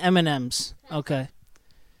eating M&Ms. Okay.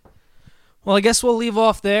 Well, I guess we'll leave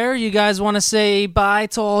off there. You guys want to say bye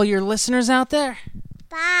to all your listeners out there?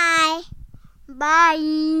 Bye.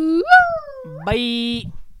 Bye. Bye.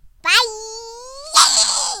 Bye.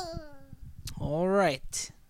 All right.